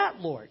that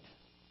Lord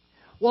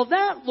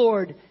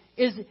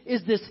is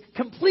this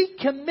complete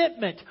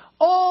commitment,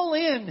 all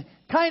in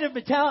kind of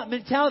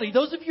mentality.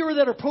 Those of you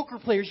that are poker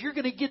players, you're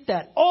going to get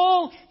that.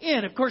 All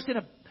in. Of course, in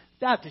a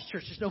Baptist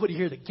church, there's nobody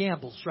here that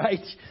gambles,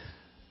 right?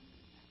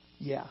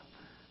 Yeah.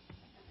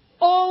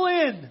 All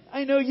in.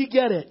 I know you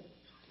get it.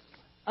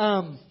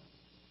 I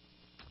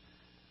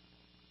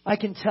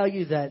can tell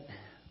you that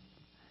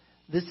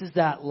this is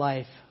that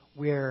life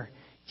where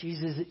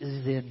Jesus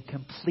is in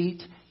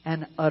complete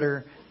and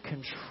utter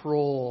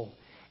control.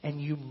 And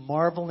you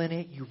marvel in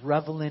it, you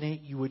revel in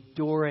it, you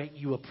adore it,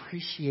 you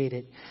appreciate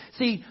it.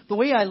 See, the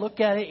way I look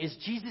at it is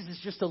Jesus is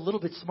just a little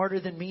bit smarter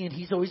than me, and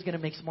He's always going to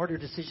make smarter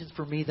decisions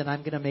for me than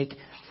I'm going to make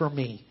for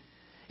me.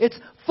 It's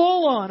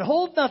full on,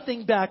 hold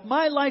nothing back.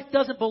 My life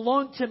doesn't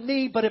belong to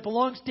me, but it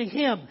belongs to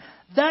Him.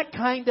 That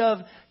kind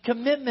of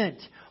commitment.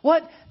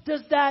 What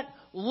does that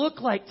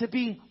look like to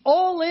be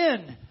all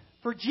in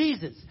for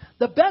Jesus?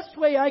 The best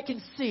way I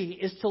can see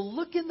is to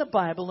look in the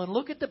Bible and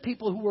look at the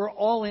people who were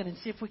all in and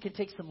see if we can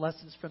take some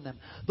lessons from them.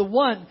 The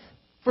one,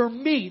 for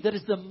me, that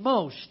is the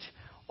most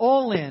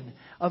all in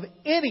of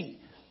any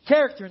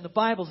character in the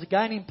Bible is a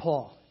guy named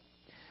Paul.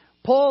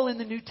 Paul in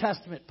the New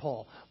Testament,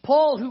 Paul.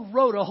 Paul who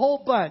wrote a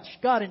whole bunch.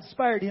 God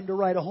inspired him to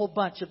write a whole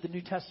bunch of the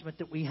New Testament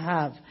that we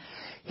have.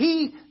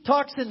 He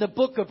talks in the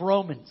book of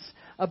Romans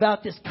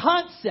about this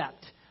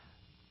concept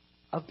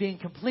of being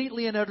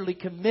completely and utterly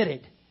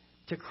committed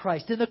to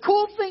Christ. And the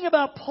cool thing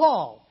about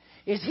Paul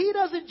is he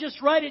doesn't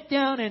just write it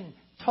down and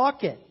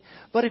talk it.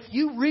 But if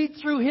you read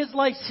through his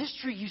life's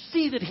history, you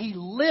see that he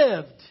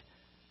lived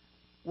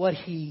what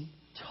he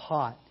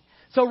taught.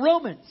 So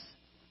Romans,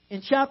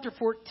 in chapter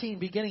 14,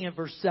 beginning in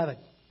verse 7.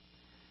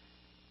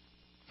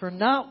 For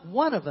not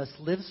one of us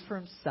lives for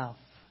himself,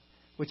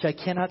 which I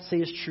cannot say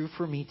is true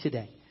for me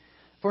today.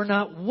 For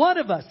not one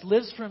of us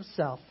lives for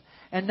himself,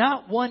 and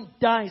not one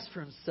dies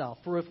for himself.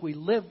 For if we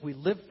live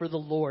for the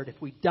Lord.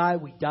 If we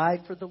die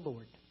for the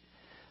Lord.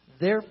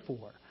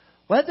 Therefore,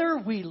 whether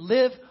we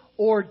live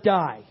or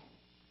die,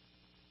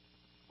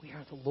 we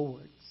are the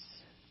Lord's.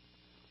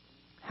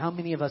 How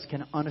many of us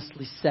can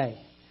honestly say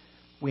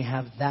we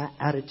have that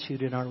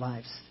attitude in our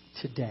lives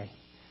today?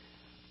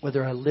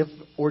 Whether I live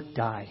or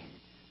die,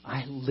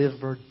 I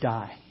live or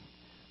die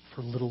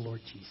for little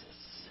Lord Jesus.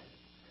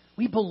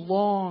 We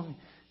belong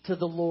to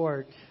the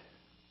Lord.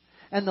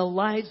 And the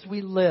lives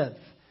we live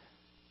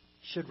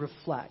should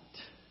reflect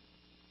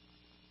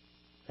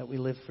that we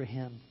live for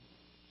Him.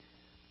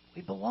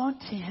 We belong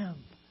to Him.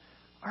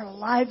 Our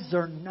lives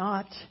are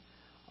not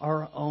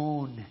our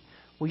own.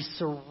 We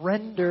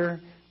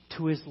surrender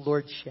to His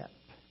Lordship.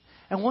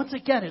 And once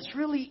again, it's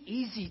really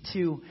easy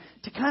to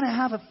kind of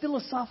have a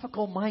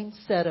philosophical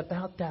mindset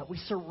about that. We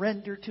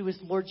surrender to His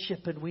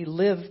Lordship and we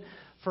live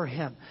for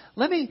Him.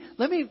 Let me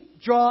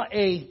draw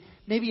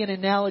maybe an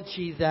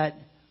analogy that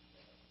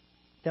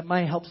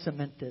might help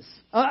cement this.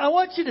 I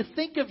want you to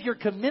think of your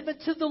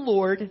commitment to the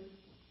Lord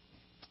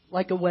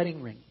like a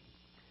wedding ring.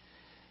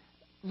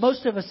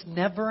 Most of us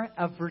never,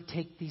 ever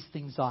take these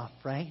things off,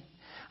 right?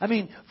 I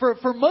mean,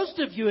 for most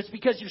of you, it's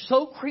because you're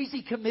so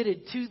crazy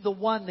committed to the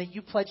one that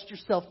you pledged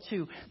yourself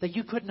to that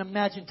you couldn't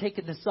imagine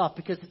taking this off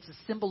because it's a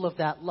symbol of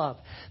that love.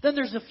 Then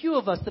there's a few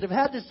of us that have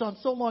had this on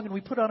so long and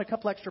we put on a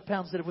couple extra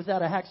pounds that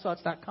without a hacksaw,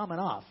 it's not coming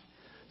off.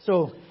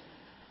 So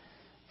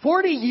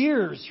 40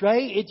 years,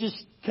 right? It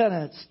just kind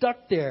of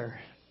stuck there.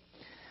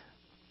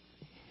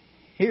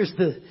 Here's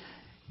the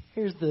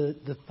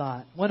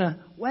thought. When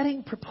a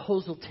wedding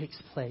proposal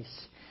takes place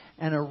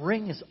and a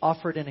ring is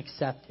offered and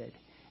accepted,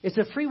 it's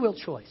a free will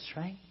choice,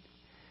 right?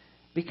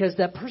 Because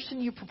that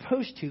person you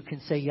propose to can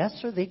say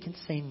yes or they can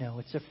say no.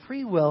 It's a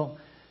free will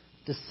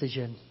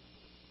decision.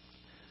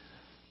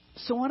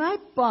 So when I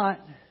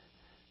bought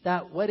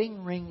that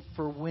wedding ring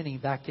for Winnie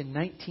back in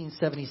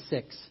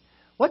 1976,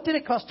 what did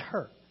it cost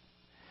her?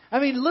 I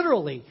mean,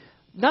 literally,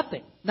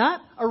 Nothing.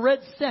 Not a red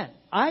cent.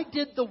 I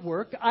did the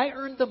work. I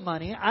earned the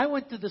money. I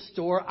went to the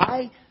store.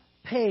 I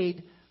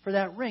paid for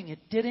that ring. It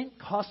didn't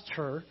cost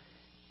her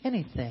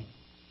anything.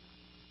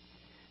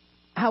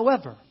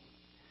 However,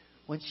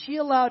 when she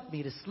allowed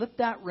me to slip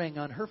that ring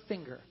on her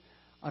finger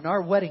on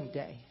our wedding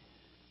day,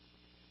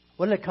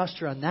 what did it cost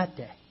her on that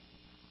day?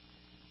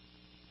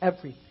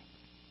 Everything.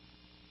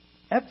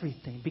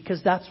 Everything.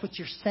 Because that's what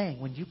you're saying.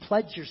 When you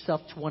pledge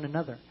yourself to one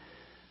another,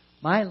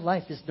 my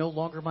life is no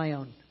longer my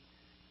own.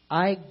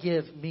 I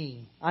give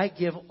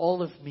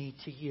all of me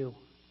to you.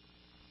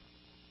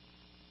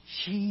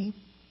 She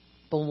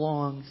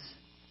belongs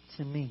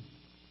to me.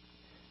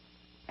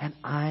 And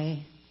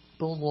I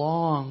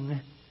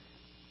belong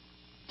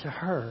to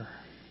her.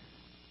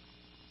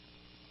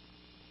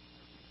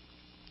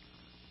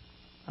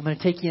 I'm going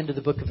to take you into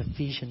the book of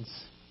Ephesians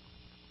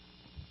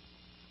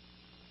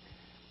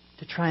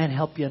to try and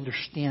help you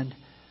understand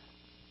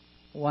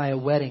why a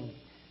wedding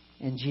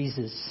and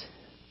Jesus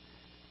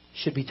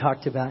should be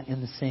talked about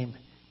in the same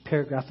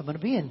paragraph. I'm going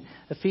to be in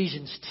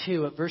Ephesians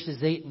 2 at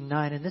verses 8 and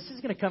 9. And this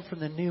is going to come from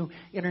the New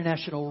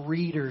International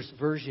Reader's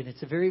Version.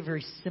 It's a very,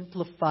 very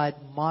simplified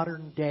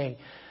modern day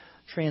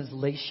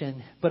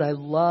translation. But I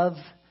love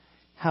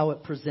how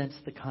it presents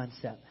the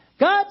concept.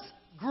 God's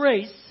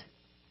grace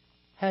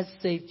has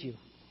saved you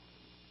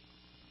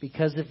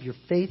because of your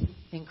faith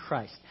in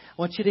Christ. I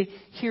want you to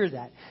hear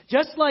that.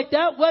 Just like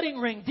that wedding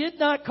ring did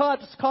not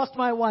cost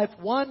my wife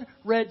one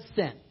red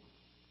cent.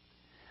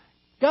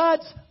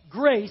 God's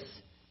grace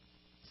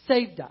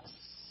saved us.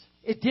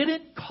 It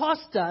didn't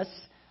cost us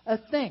a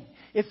thing.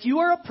 If you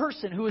are a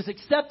person who has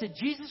accepted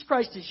Jesus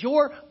Christ as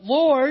your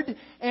Lord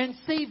and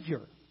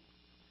Savior,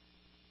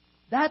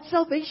 that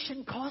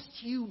salvation costs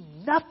you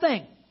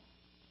nothing.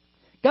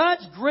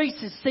 God's grace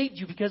has saved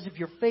you because of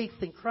your faith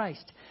in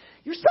Christ.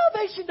 Your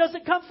salvation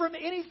doesn't come from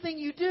anything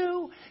you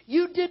do.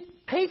 You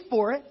didn't pay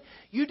for it.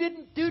 You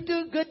didn't do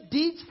good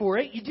deeds for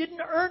it. You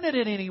didn't earn it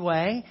in any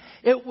way.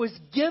 It was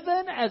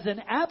given as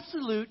an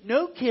absolute,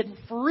 no kidding,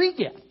 free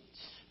gift.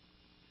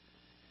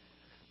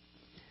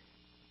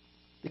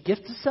 The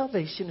gift of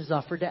salvation is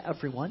offered to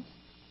everyone,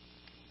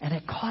 and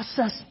it costs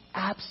us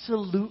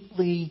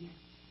absolutely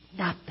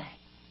nothing.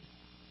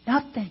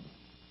 Nothing.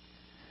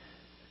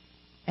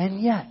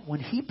 And yet, when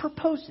He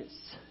proposes,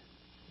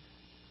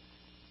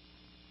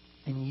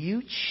 and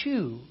you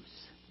choose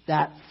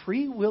that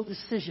free will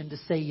decision to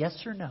say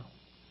yes or no,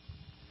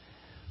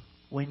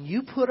 when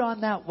you put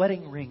on that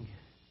wedding ring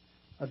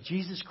of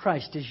Jesus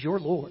Christ as your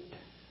Lord,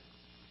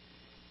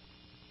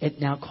 it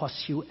now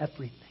costs you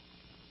everything.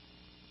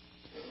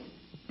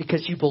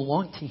 Because you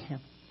belong to Him.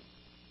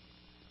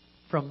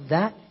 From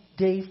that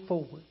day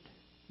forward,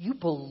 you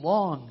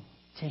belong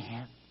to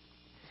Him.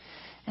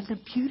 And the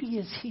beauty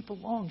is He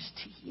belongs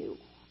to you.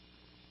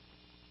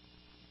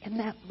 In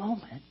that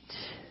moment.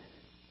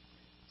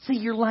 See,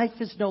 your life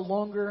is no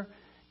longer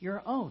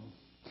your own.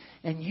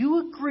 And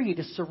you agree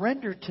to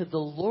surrender to the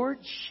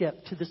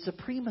lordship, to the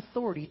supreme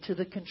authority, to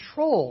the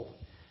control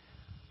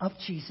of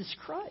Jesus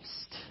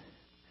Christ.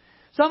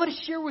 So I'm going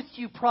to share with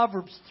you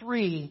Proverbs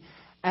 3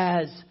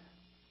 as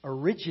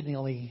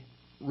originally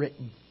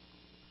written.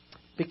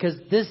 Because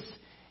this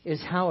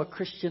is how a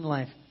Christian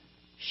life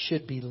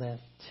should be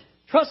lived.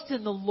 Trust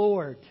in the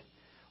Lord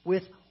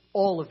with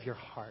all of your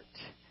heart.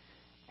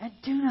 And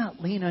do not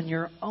lean on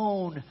your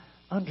own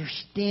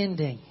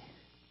understanding.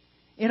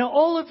 In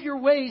all of your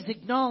ways,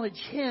 acknowledge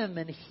Him,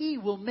 and He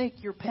will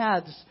make your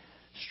paths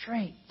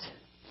straight.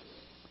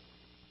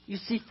 You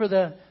see, for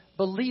the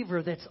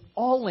believer that's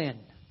all in,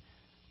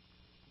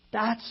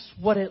 that's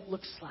what it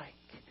looks like.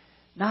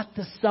 Not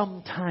the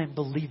sometime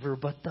believer,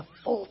 but the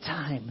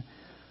full-time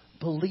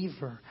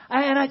believer.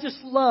 And I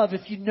just love,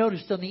 if you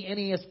noticed on the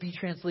NASB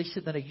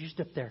translation that I used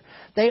up there,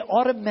 they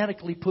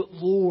automatically put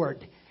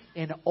Lord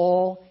in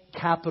all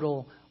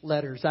capital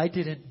letters. I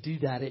didn't do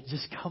that. It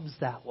just comes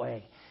that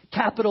way.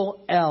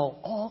 Capital L,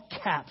 all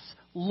caps,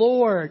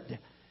 Lord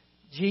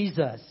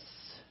Jesus.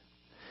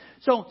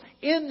 So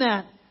in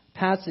that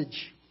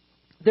passage,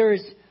 there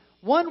is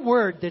one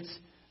word that's,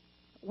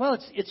 well,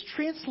 it's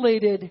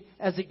translated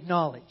as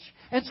acknowledge.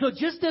 And so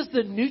just as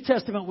the New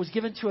Testament was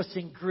given to us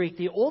in Greek,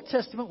 the Old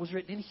Testament was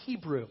written in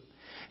Hebrew.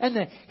 And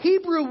the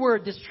Hebrew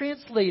word that's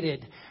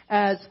translated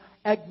as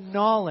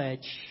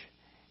acknowledge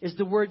is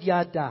the word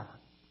yada.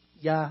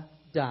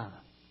 Yada.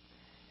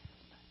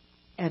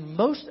 And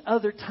most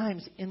other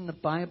times in the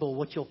Bible,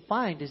 what you'll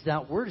find is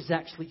that word is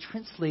actually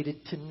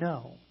translated to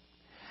know.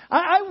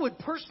 I would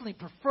personally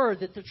prefer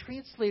that the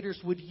translators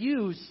would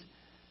use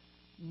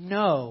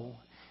know,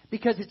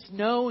 because it's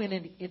know in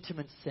an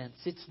intimate sense.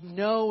 It's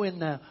know in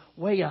the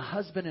way a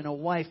husband and a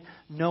wife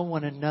know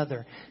one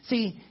another.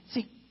 See,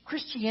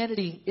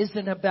 Christianity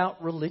isn't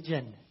about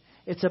religion.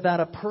 It's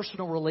about a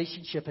personal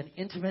relationship, an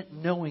intimate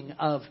knowing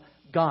of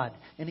God,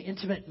 an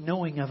intimate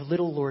knowing of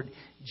little Lord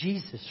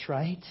Jesus,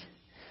 right?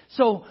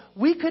 So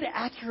we could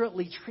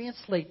accurately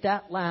translate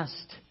that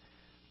last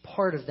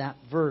part of that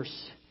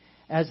verse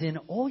as in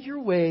all your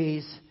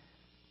ways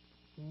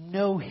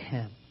know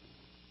Him,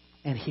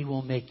 and He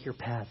will make your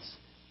paths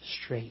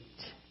straight.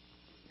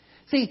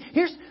 See,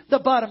 here's the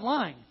bottom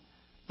line.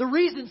 The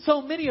reason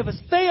so many of us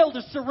fail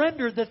to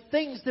surrender the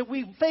things that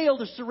we fail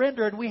to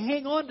surrender, and we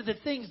hang on to the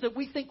things that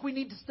we think we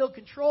need to still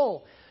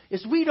control,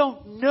 is we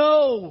don't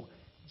know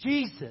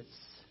Jesus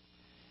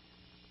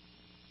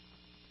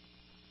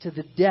to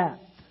the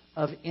depth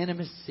of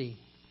intimacy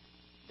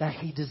that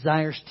He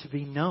desires to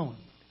be known.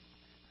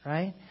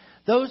 Right?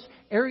 Those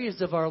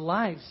areas of our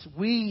lives,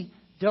 we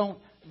don't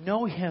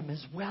know Him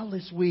as well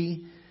as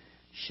we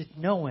should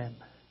know Him.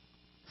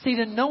 See,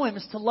 to know Him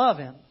is to love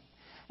Him.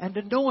 And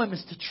to know Him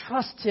is to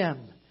trust Him.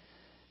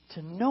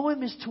 To know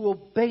Him is to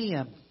obey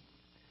Him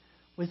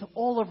with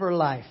all of our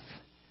life.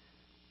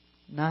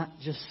 Not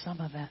just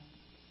some of it.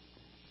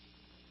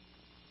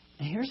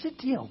 And here's the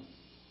deal.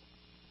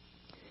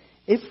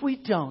 If we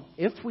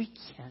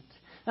can't.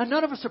 Now,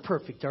 none of us are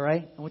perfect, all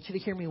right? I want you to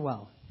hear me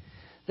well.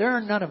 There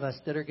are none of us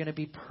that are going to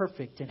be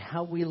perfect in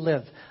how we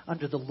live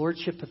under the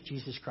Lordship of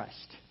Jesus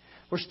Christ.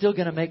 We're still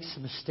going to make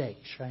some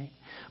mistakes, right?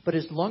 But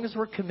as long as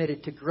we're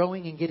committed to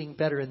growing and getting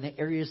better in the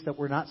areas that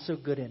we're not so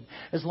good in,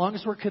 as long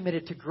as we're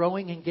committed to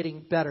growing and getting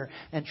better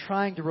and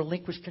trying to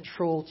relinquish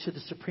control to the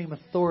supreme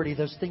authority,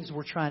 those things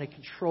we're trying to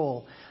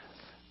control,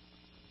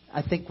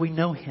 I think we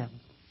know Him.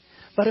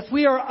 But if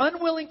we are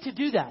unwilling to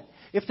do that,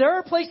 if there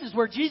are places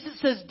where Jesus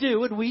says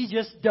do and we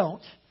just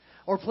don't,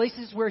 or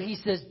places where He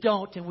says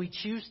don't and we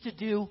choose to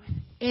do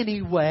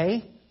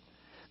anyway,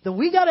 then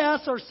we got to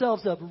ask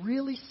ourselves a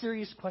really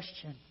serious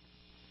question.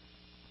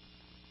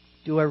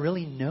 Do I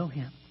really know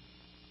Him?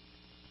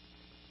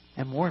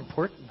 And more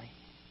importantly,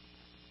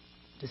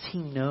 does He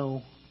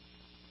know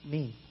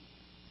me?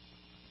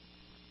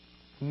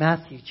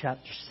 Matthew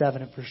chapter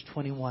 7 and verse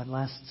 21,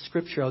 last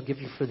scripture I'll give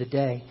you for the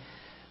day.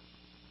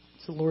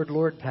 It's a Lord,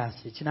 Lord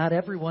passage. Not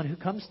everyone who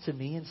comes to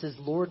me and says,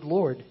 Lord,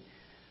 Lord,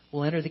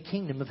 will enter the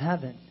kingdom of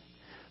heaven,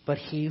 but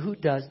he who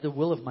does the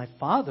will of my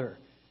Father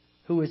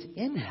who is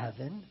in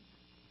heaven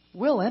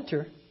will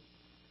enter.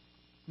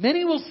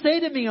 Many will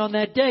say to me on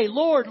that day,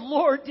 Lord,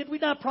 Lord, did we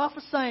not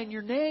prophesy in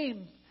your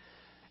name?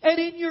 And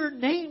in your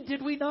name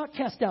did we not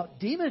cast out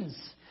demons?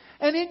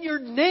 And in your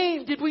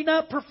name did we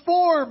not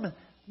perform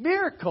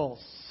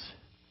miracles?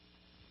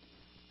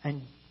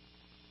 And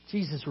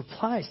Jesus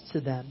replies to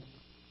them,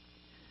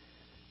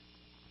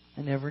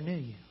 I never knew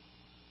you.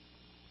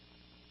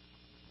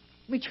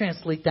 Let me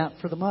translate that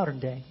for the modern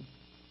day.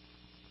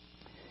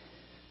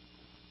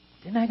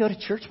 Didn't I go to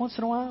church once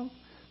in a while?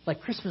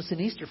 Like Christmas and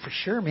Easter for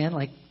sure, man.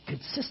 Like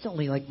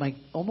consistently,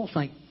 almost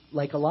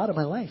like a lot of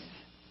my life.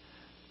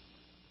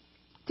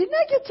 Didn't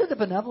I get to the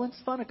benevolence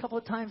fund a couple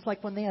of times,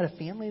 like when they had a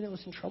family that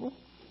was in trouble?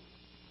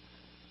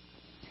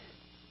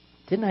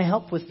 Didn't I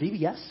help with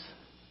VBS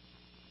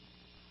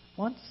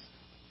once?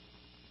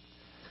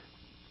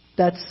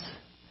 That's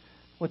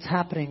what's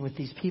happening with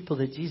these people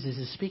that Jesus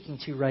is speaking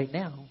to right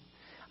now.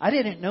 I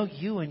didn't know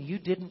you and you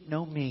didn't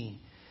know me.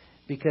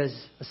 Because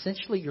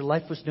essentially your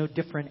life was no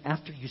different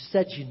after you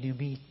said you knew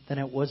me than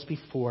it was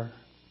before.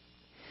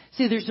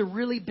 See, there's a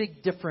really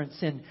big difference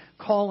in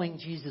calling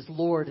Jesus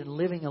Lord and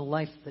living a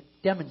life that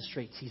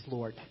demonstrates He's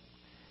Lord.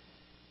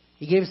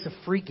 He gave us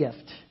a free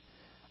gift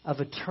of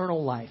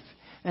eternal life.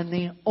 And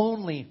the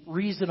only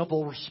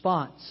reasonable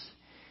response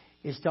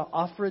is to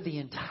offer the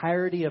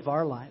entirety of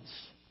our lives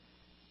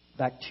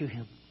back to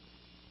Him.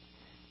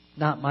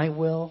 Not my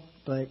will,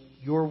 but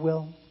your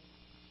will.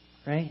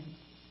 Right?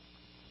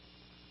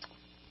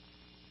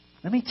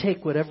 Let me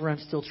take whatever I'm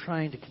still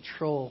trying to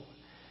control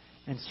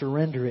and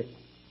surrender it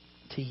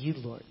to you,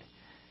 Lord.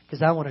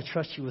 Because I want to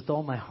trust you with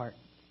all my heart.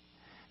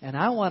 And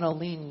I want to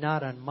lean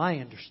not on my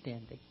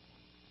understanding,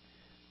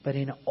 but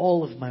in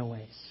all of my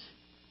ways.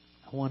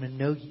 I want to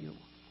know you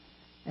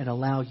and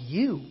allow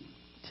you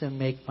to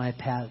make my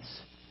paths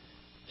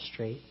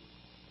straight.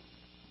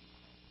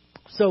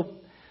 So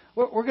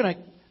we're going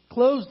to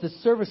close the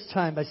service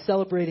time by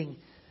celebrating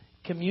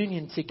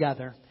communion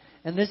together.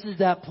 And this is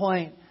that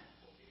point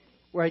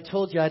where I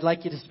told you I'd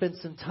like you to spend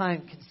some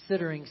time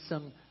considering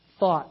some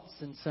thoughts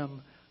and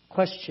some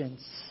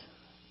questions.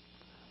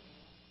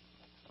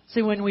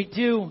 See, when we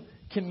do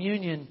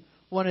communion,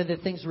 one of the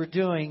things we're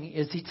doing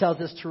is He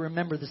tells us to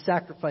remember the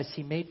sacrifice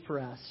He made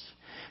for us.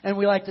 And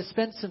we like to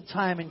spend some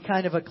time in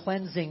kind of a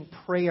cleansing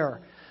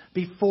prayer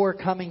before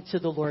coming to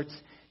the Lord's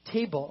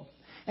table.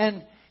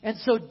 And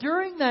so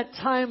during that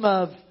time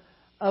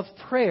of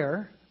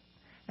prayer,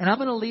 and I'm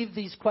going to leave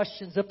these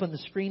questions up on the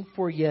screen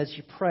for you as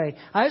you pray.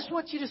 I just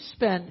want you to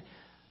spend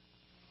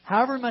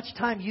however much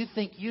time you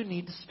think you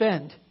need to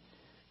spend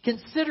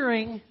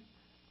considering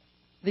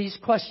these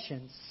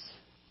questions.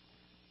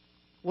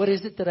 What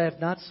is it that I have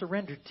not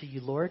surrendered to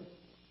you, Lord?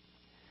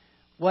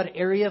 What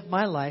area of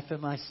my life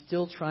am I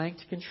still trying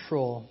to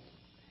control?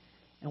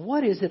 And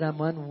what is it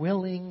I'm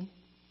unwilling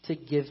to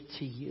give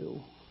to you?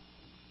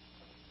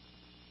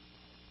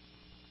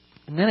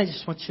 And then I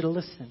just want you to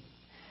listen.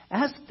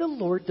 Ask the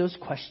Lord those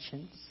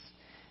questions.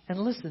 And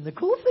listen, the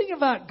cool thing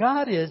about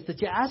God is that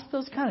you ask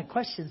those kind of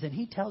questions and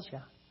He tells you.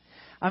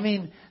 I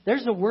mean,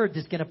 there's a word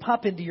that's going to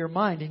pop into your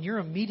mind and you're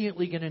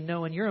immediately going to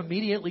know and you're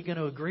immediately going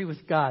to agree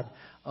with God.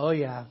 Oh,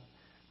 yeah,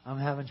 I'm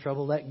having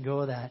trouble letting go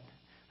of that.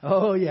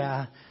 Oh,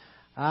 yeah,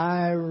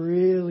 I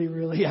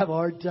really have a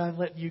hard time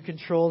letting you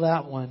control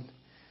that one.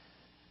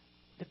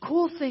 The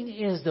cool thing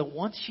is that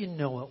once you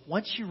know it,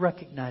 once you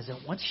recognize it,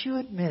 once you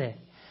admit it,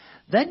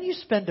 then you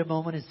spend a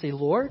moment and say,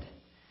 Lord,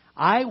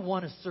 I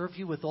want to serve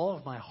you with all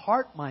of my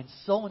heart, mind,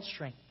 soul, and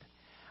strength.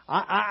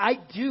 I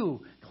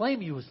do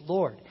claim you as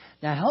Lord.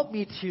 Now help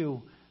me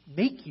to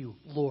make you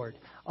Lord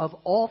of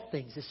all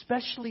things,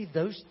 especially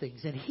those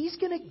things. And He's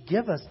going to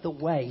give us the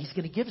way. He's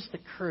going to give us the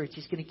courage.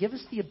 He's going to give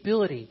us the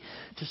ability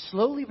to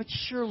slowly but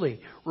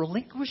surely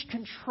relinquish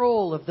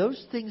control of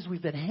those things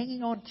we've been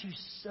hanging on to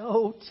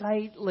so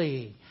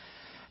tightly.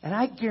 And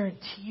I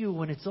guarantee you,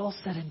 when it's all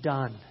said and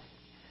done,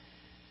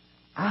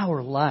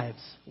 our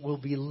lives will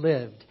be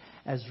lived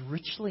as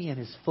richly and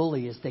as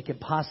fully as they can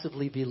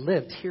possibly be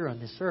lived here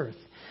on this earth.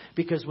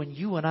 Because when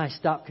you and I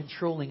stop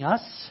controlling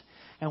us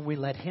and we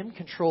let Him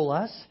control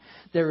us,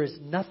 there is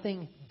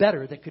nothing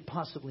better that could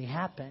possibly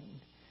happen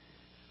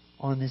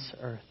on this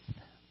earth.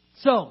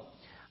 So,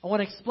 I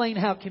want to explain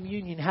how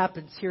communion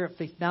happens here at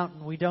Faith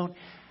Mountain. We don't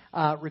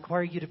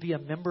require you to be a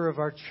member of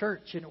our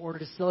church in order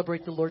to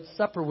celebrate the Lord's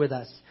Supper with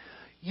us.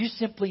 You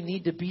simply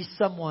need to be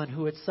someone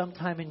who at some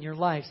time in your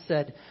life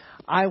said,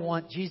 I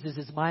want Jesus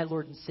as my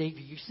Lord and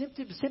Savior. You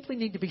simply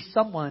need to be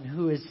someone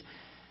who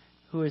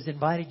has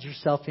invited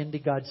yourself into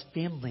God's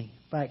family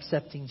by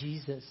accepting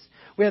Jesus.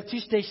 We have 2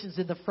 stations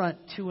in the front,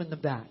 2 in the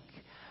back.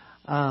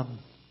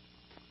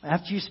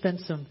 After you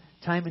spend some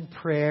time in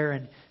prayer,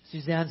 and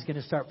Suzanne's going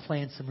to start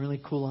playing some really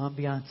cool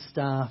ambiance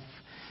stuff.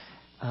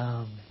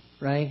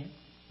 Right?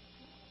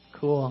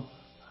 Cool.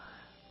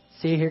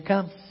 See, here it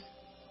comes.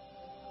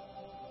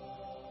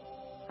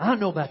 I don't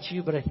know about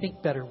you, but I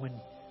think better when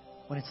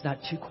it's not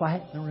too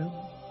quiet in the room.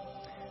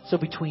 So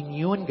between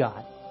you and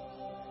God,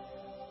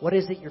 what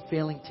is it you're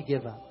failing to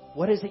give up?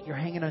 What is it you're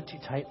hanging on too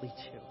tightly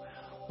to?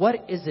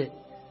 What is it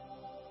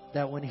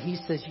that when He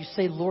says, you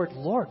say, Lord,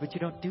 Lord, but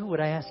you don't do what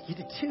I ask you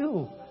to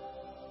do?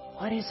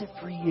 What is it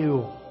for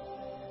you?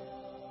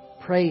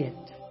 Pray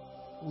it.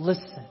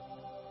 Listen.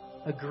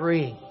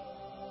 Agree.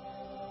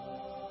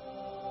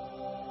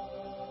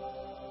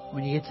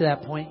 When you get to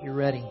that point, you're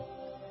ready.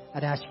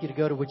 I'd ask you to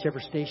go to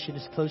whichever station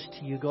is close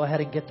to you. Go ahead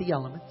and get the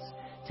elements.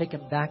 Take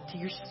them back to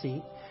your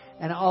seat.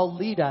 And I'll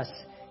lead us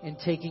in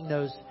taking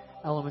those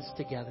elements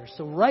together.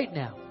 So right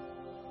now,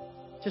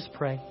 just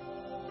pray.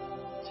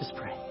 Just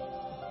pray.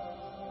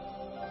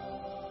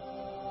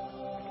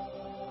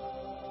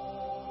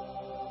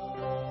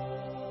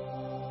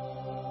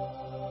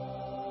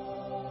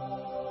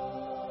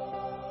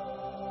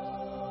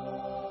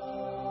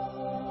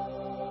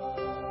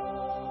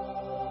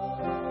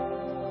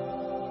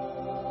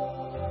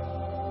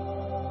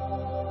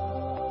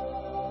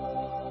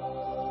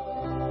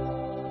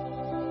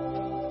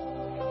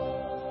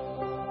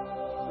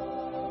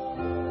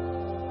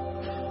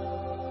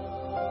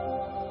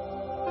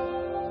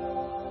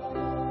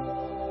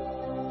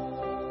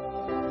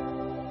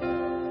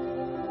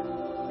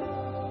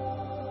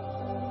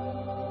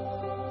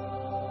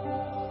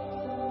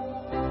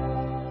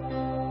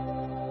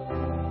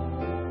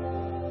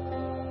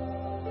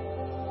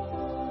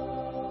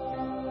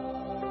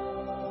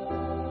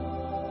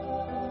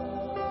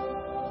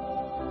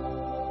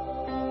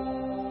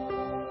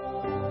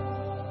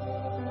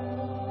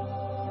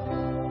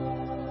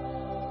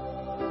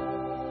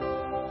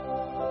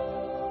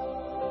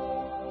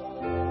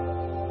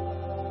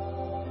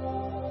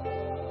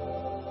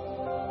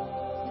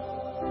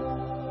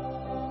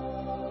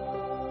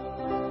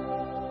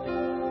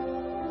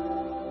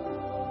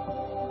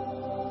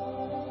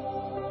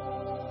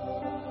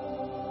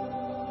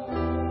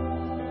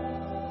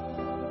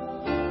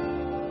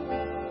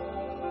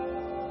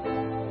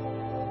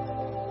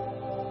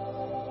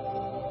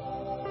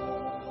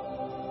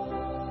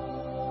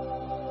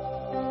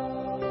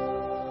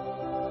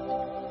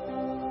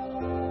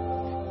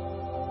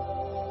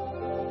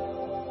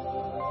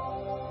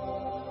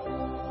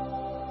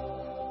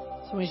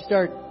 So when you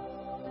start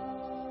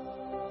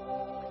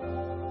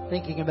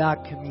thinking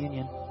about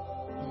communion,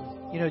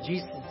 you know,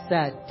 Jesus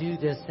said, do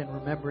this in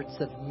remembrance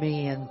of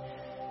me. And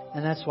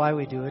that's why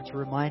we do it, to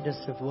remind us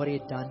of what He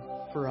had done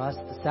for us,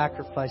 the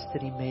sacrifice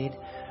that He made.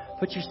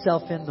 Put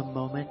yourself in the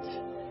moment.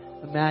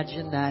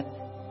 Imagine that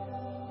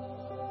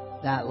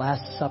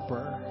Last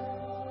Supper.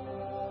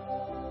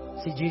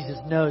 See, Jesus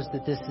knows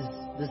that this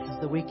is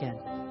the weekend.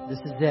 This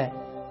is it.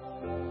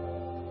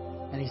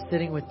 And He's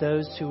sitting with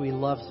those who He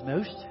loves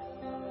most.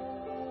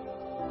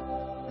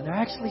 And they're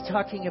actually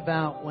talking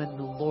about when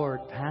the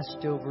Lord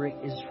passed over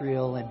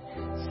Israel and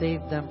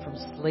saved them from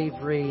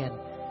slavery. And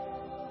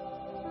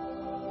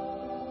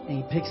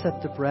He picks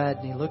up the bread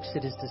and He looks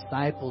at His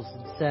disciples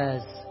and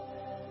says,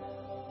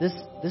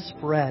 This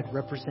bread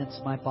represents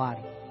my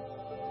body.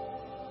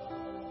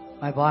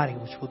 My body,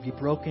 which will be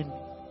broken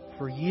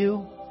for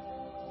you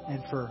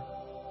and for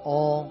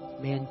all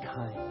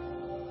mankind.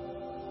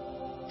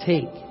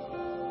 Take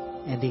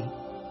and eat.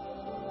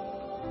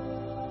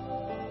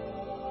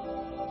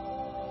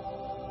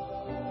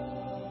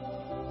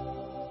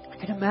 I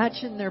can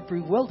imagine their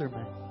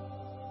bewilderment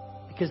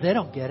because they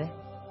don't get it.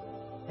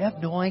 They have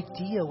no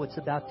idea what's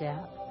about to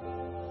happen.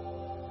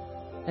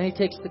 And He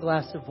takes the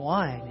glass of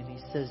wine and He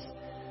says,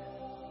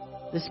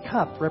 this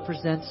cup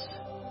represents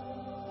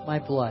my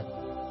blood.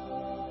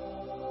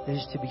 It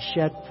is to be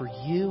shed for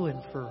you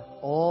and for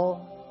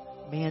all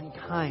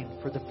mankind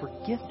for the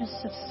forgiveness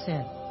of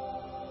sin.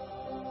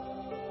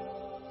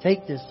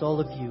 Take this, all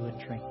of you, and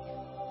drink.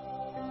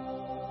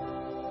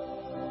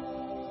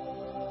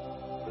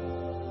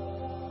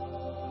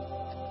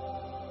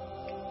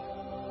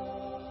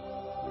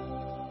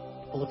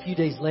 Well, a few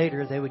days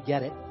later, they would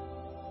get it.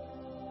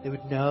 They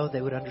would know,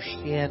 they would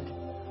understand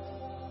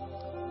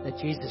that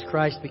Jesus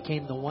Christ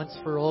became the once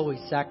for always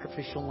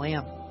sacrificial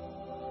lamb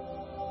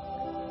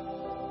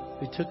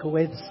who took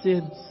away the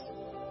sins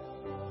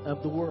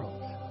of the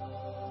world.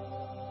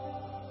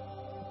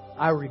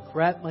 I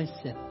regret my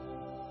sin.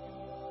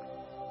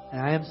 And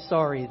I am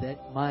sorry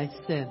that my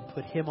sin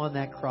put Him on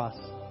that cross.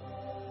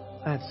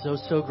 I am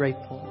so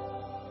grateful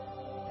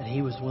that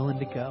He was willing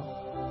to go.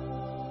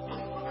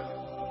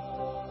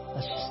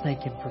 Let's just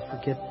thank Him for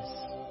forgiveness.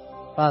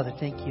 Father,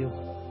 thank you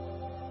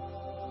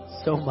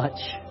so much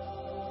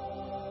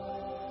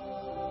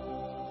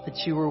that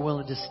you were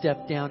willing to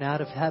step down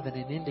out of heaven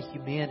and into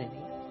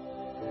humanity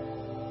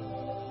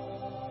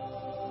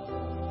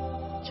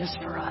just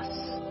for us.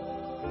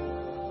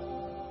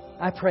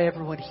 I pray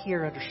everyone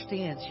here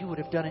understands you would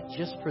have done it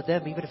just for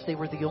them, even if they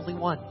were the only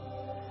one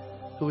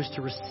who was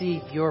to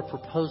receive your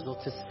proposal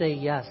to say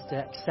yes, to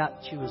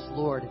accept you as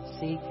Lord and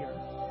Savior.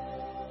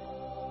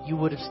 You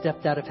would have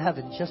stepped out of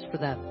heaven just for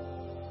them.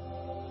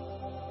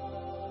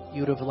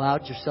 You would have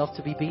allowed yourself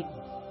to be beaten,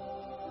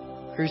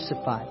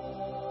 crucified.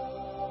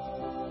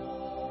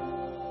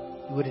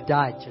 You would have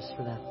died just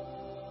for them.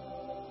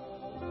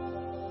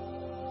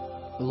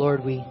 But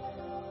Lord, we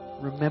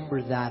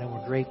remember that and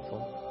we're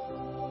grateful.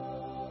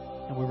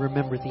 And we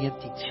remember the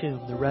empty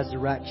tomb, the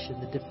resurrection,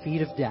 the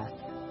defeat of death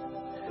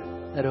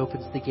that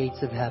opens the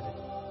gates of heaven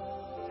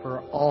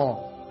for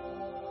all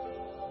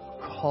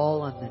who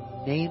call on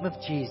the name of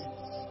Jesus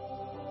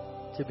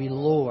to be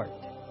Lord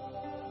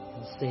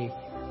and Savior.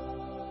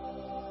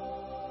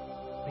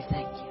 We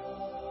thank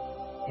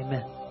you.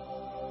 Amen.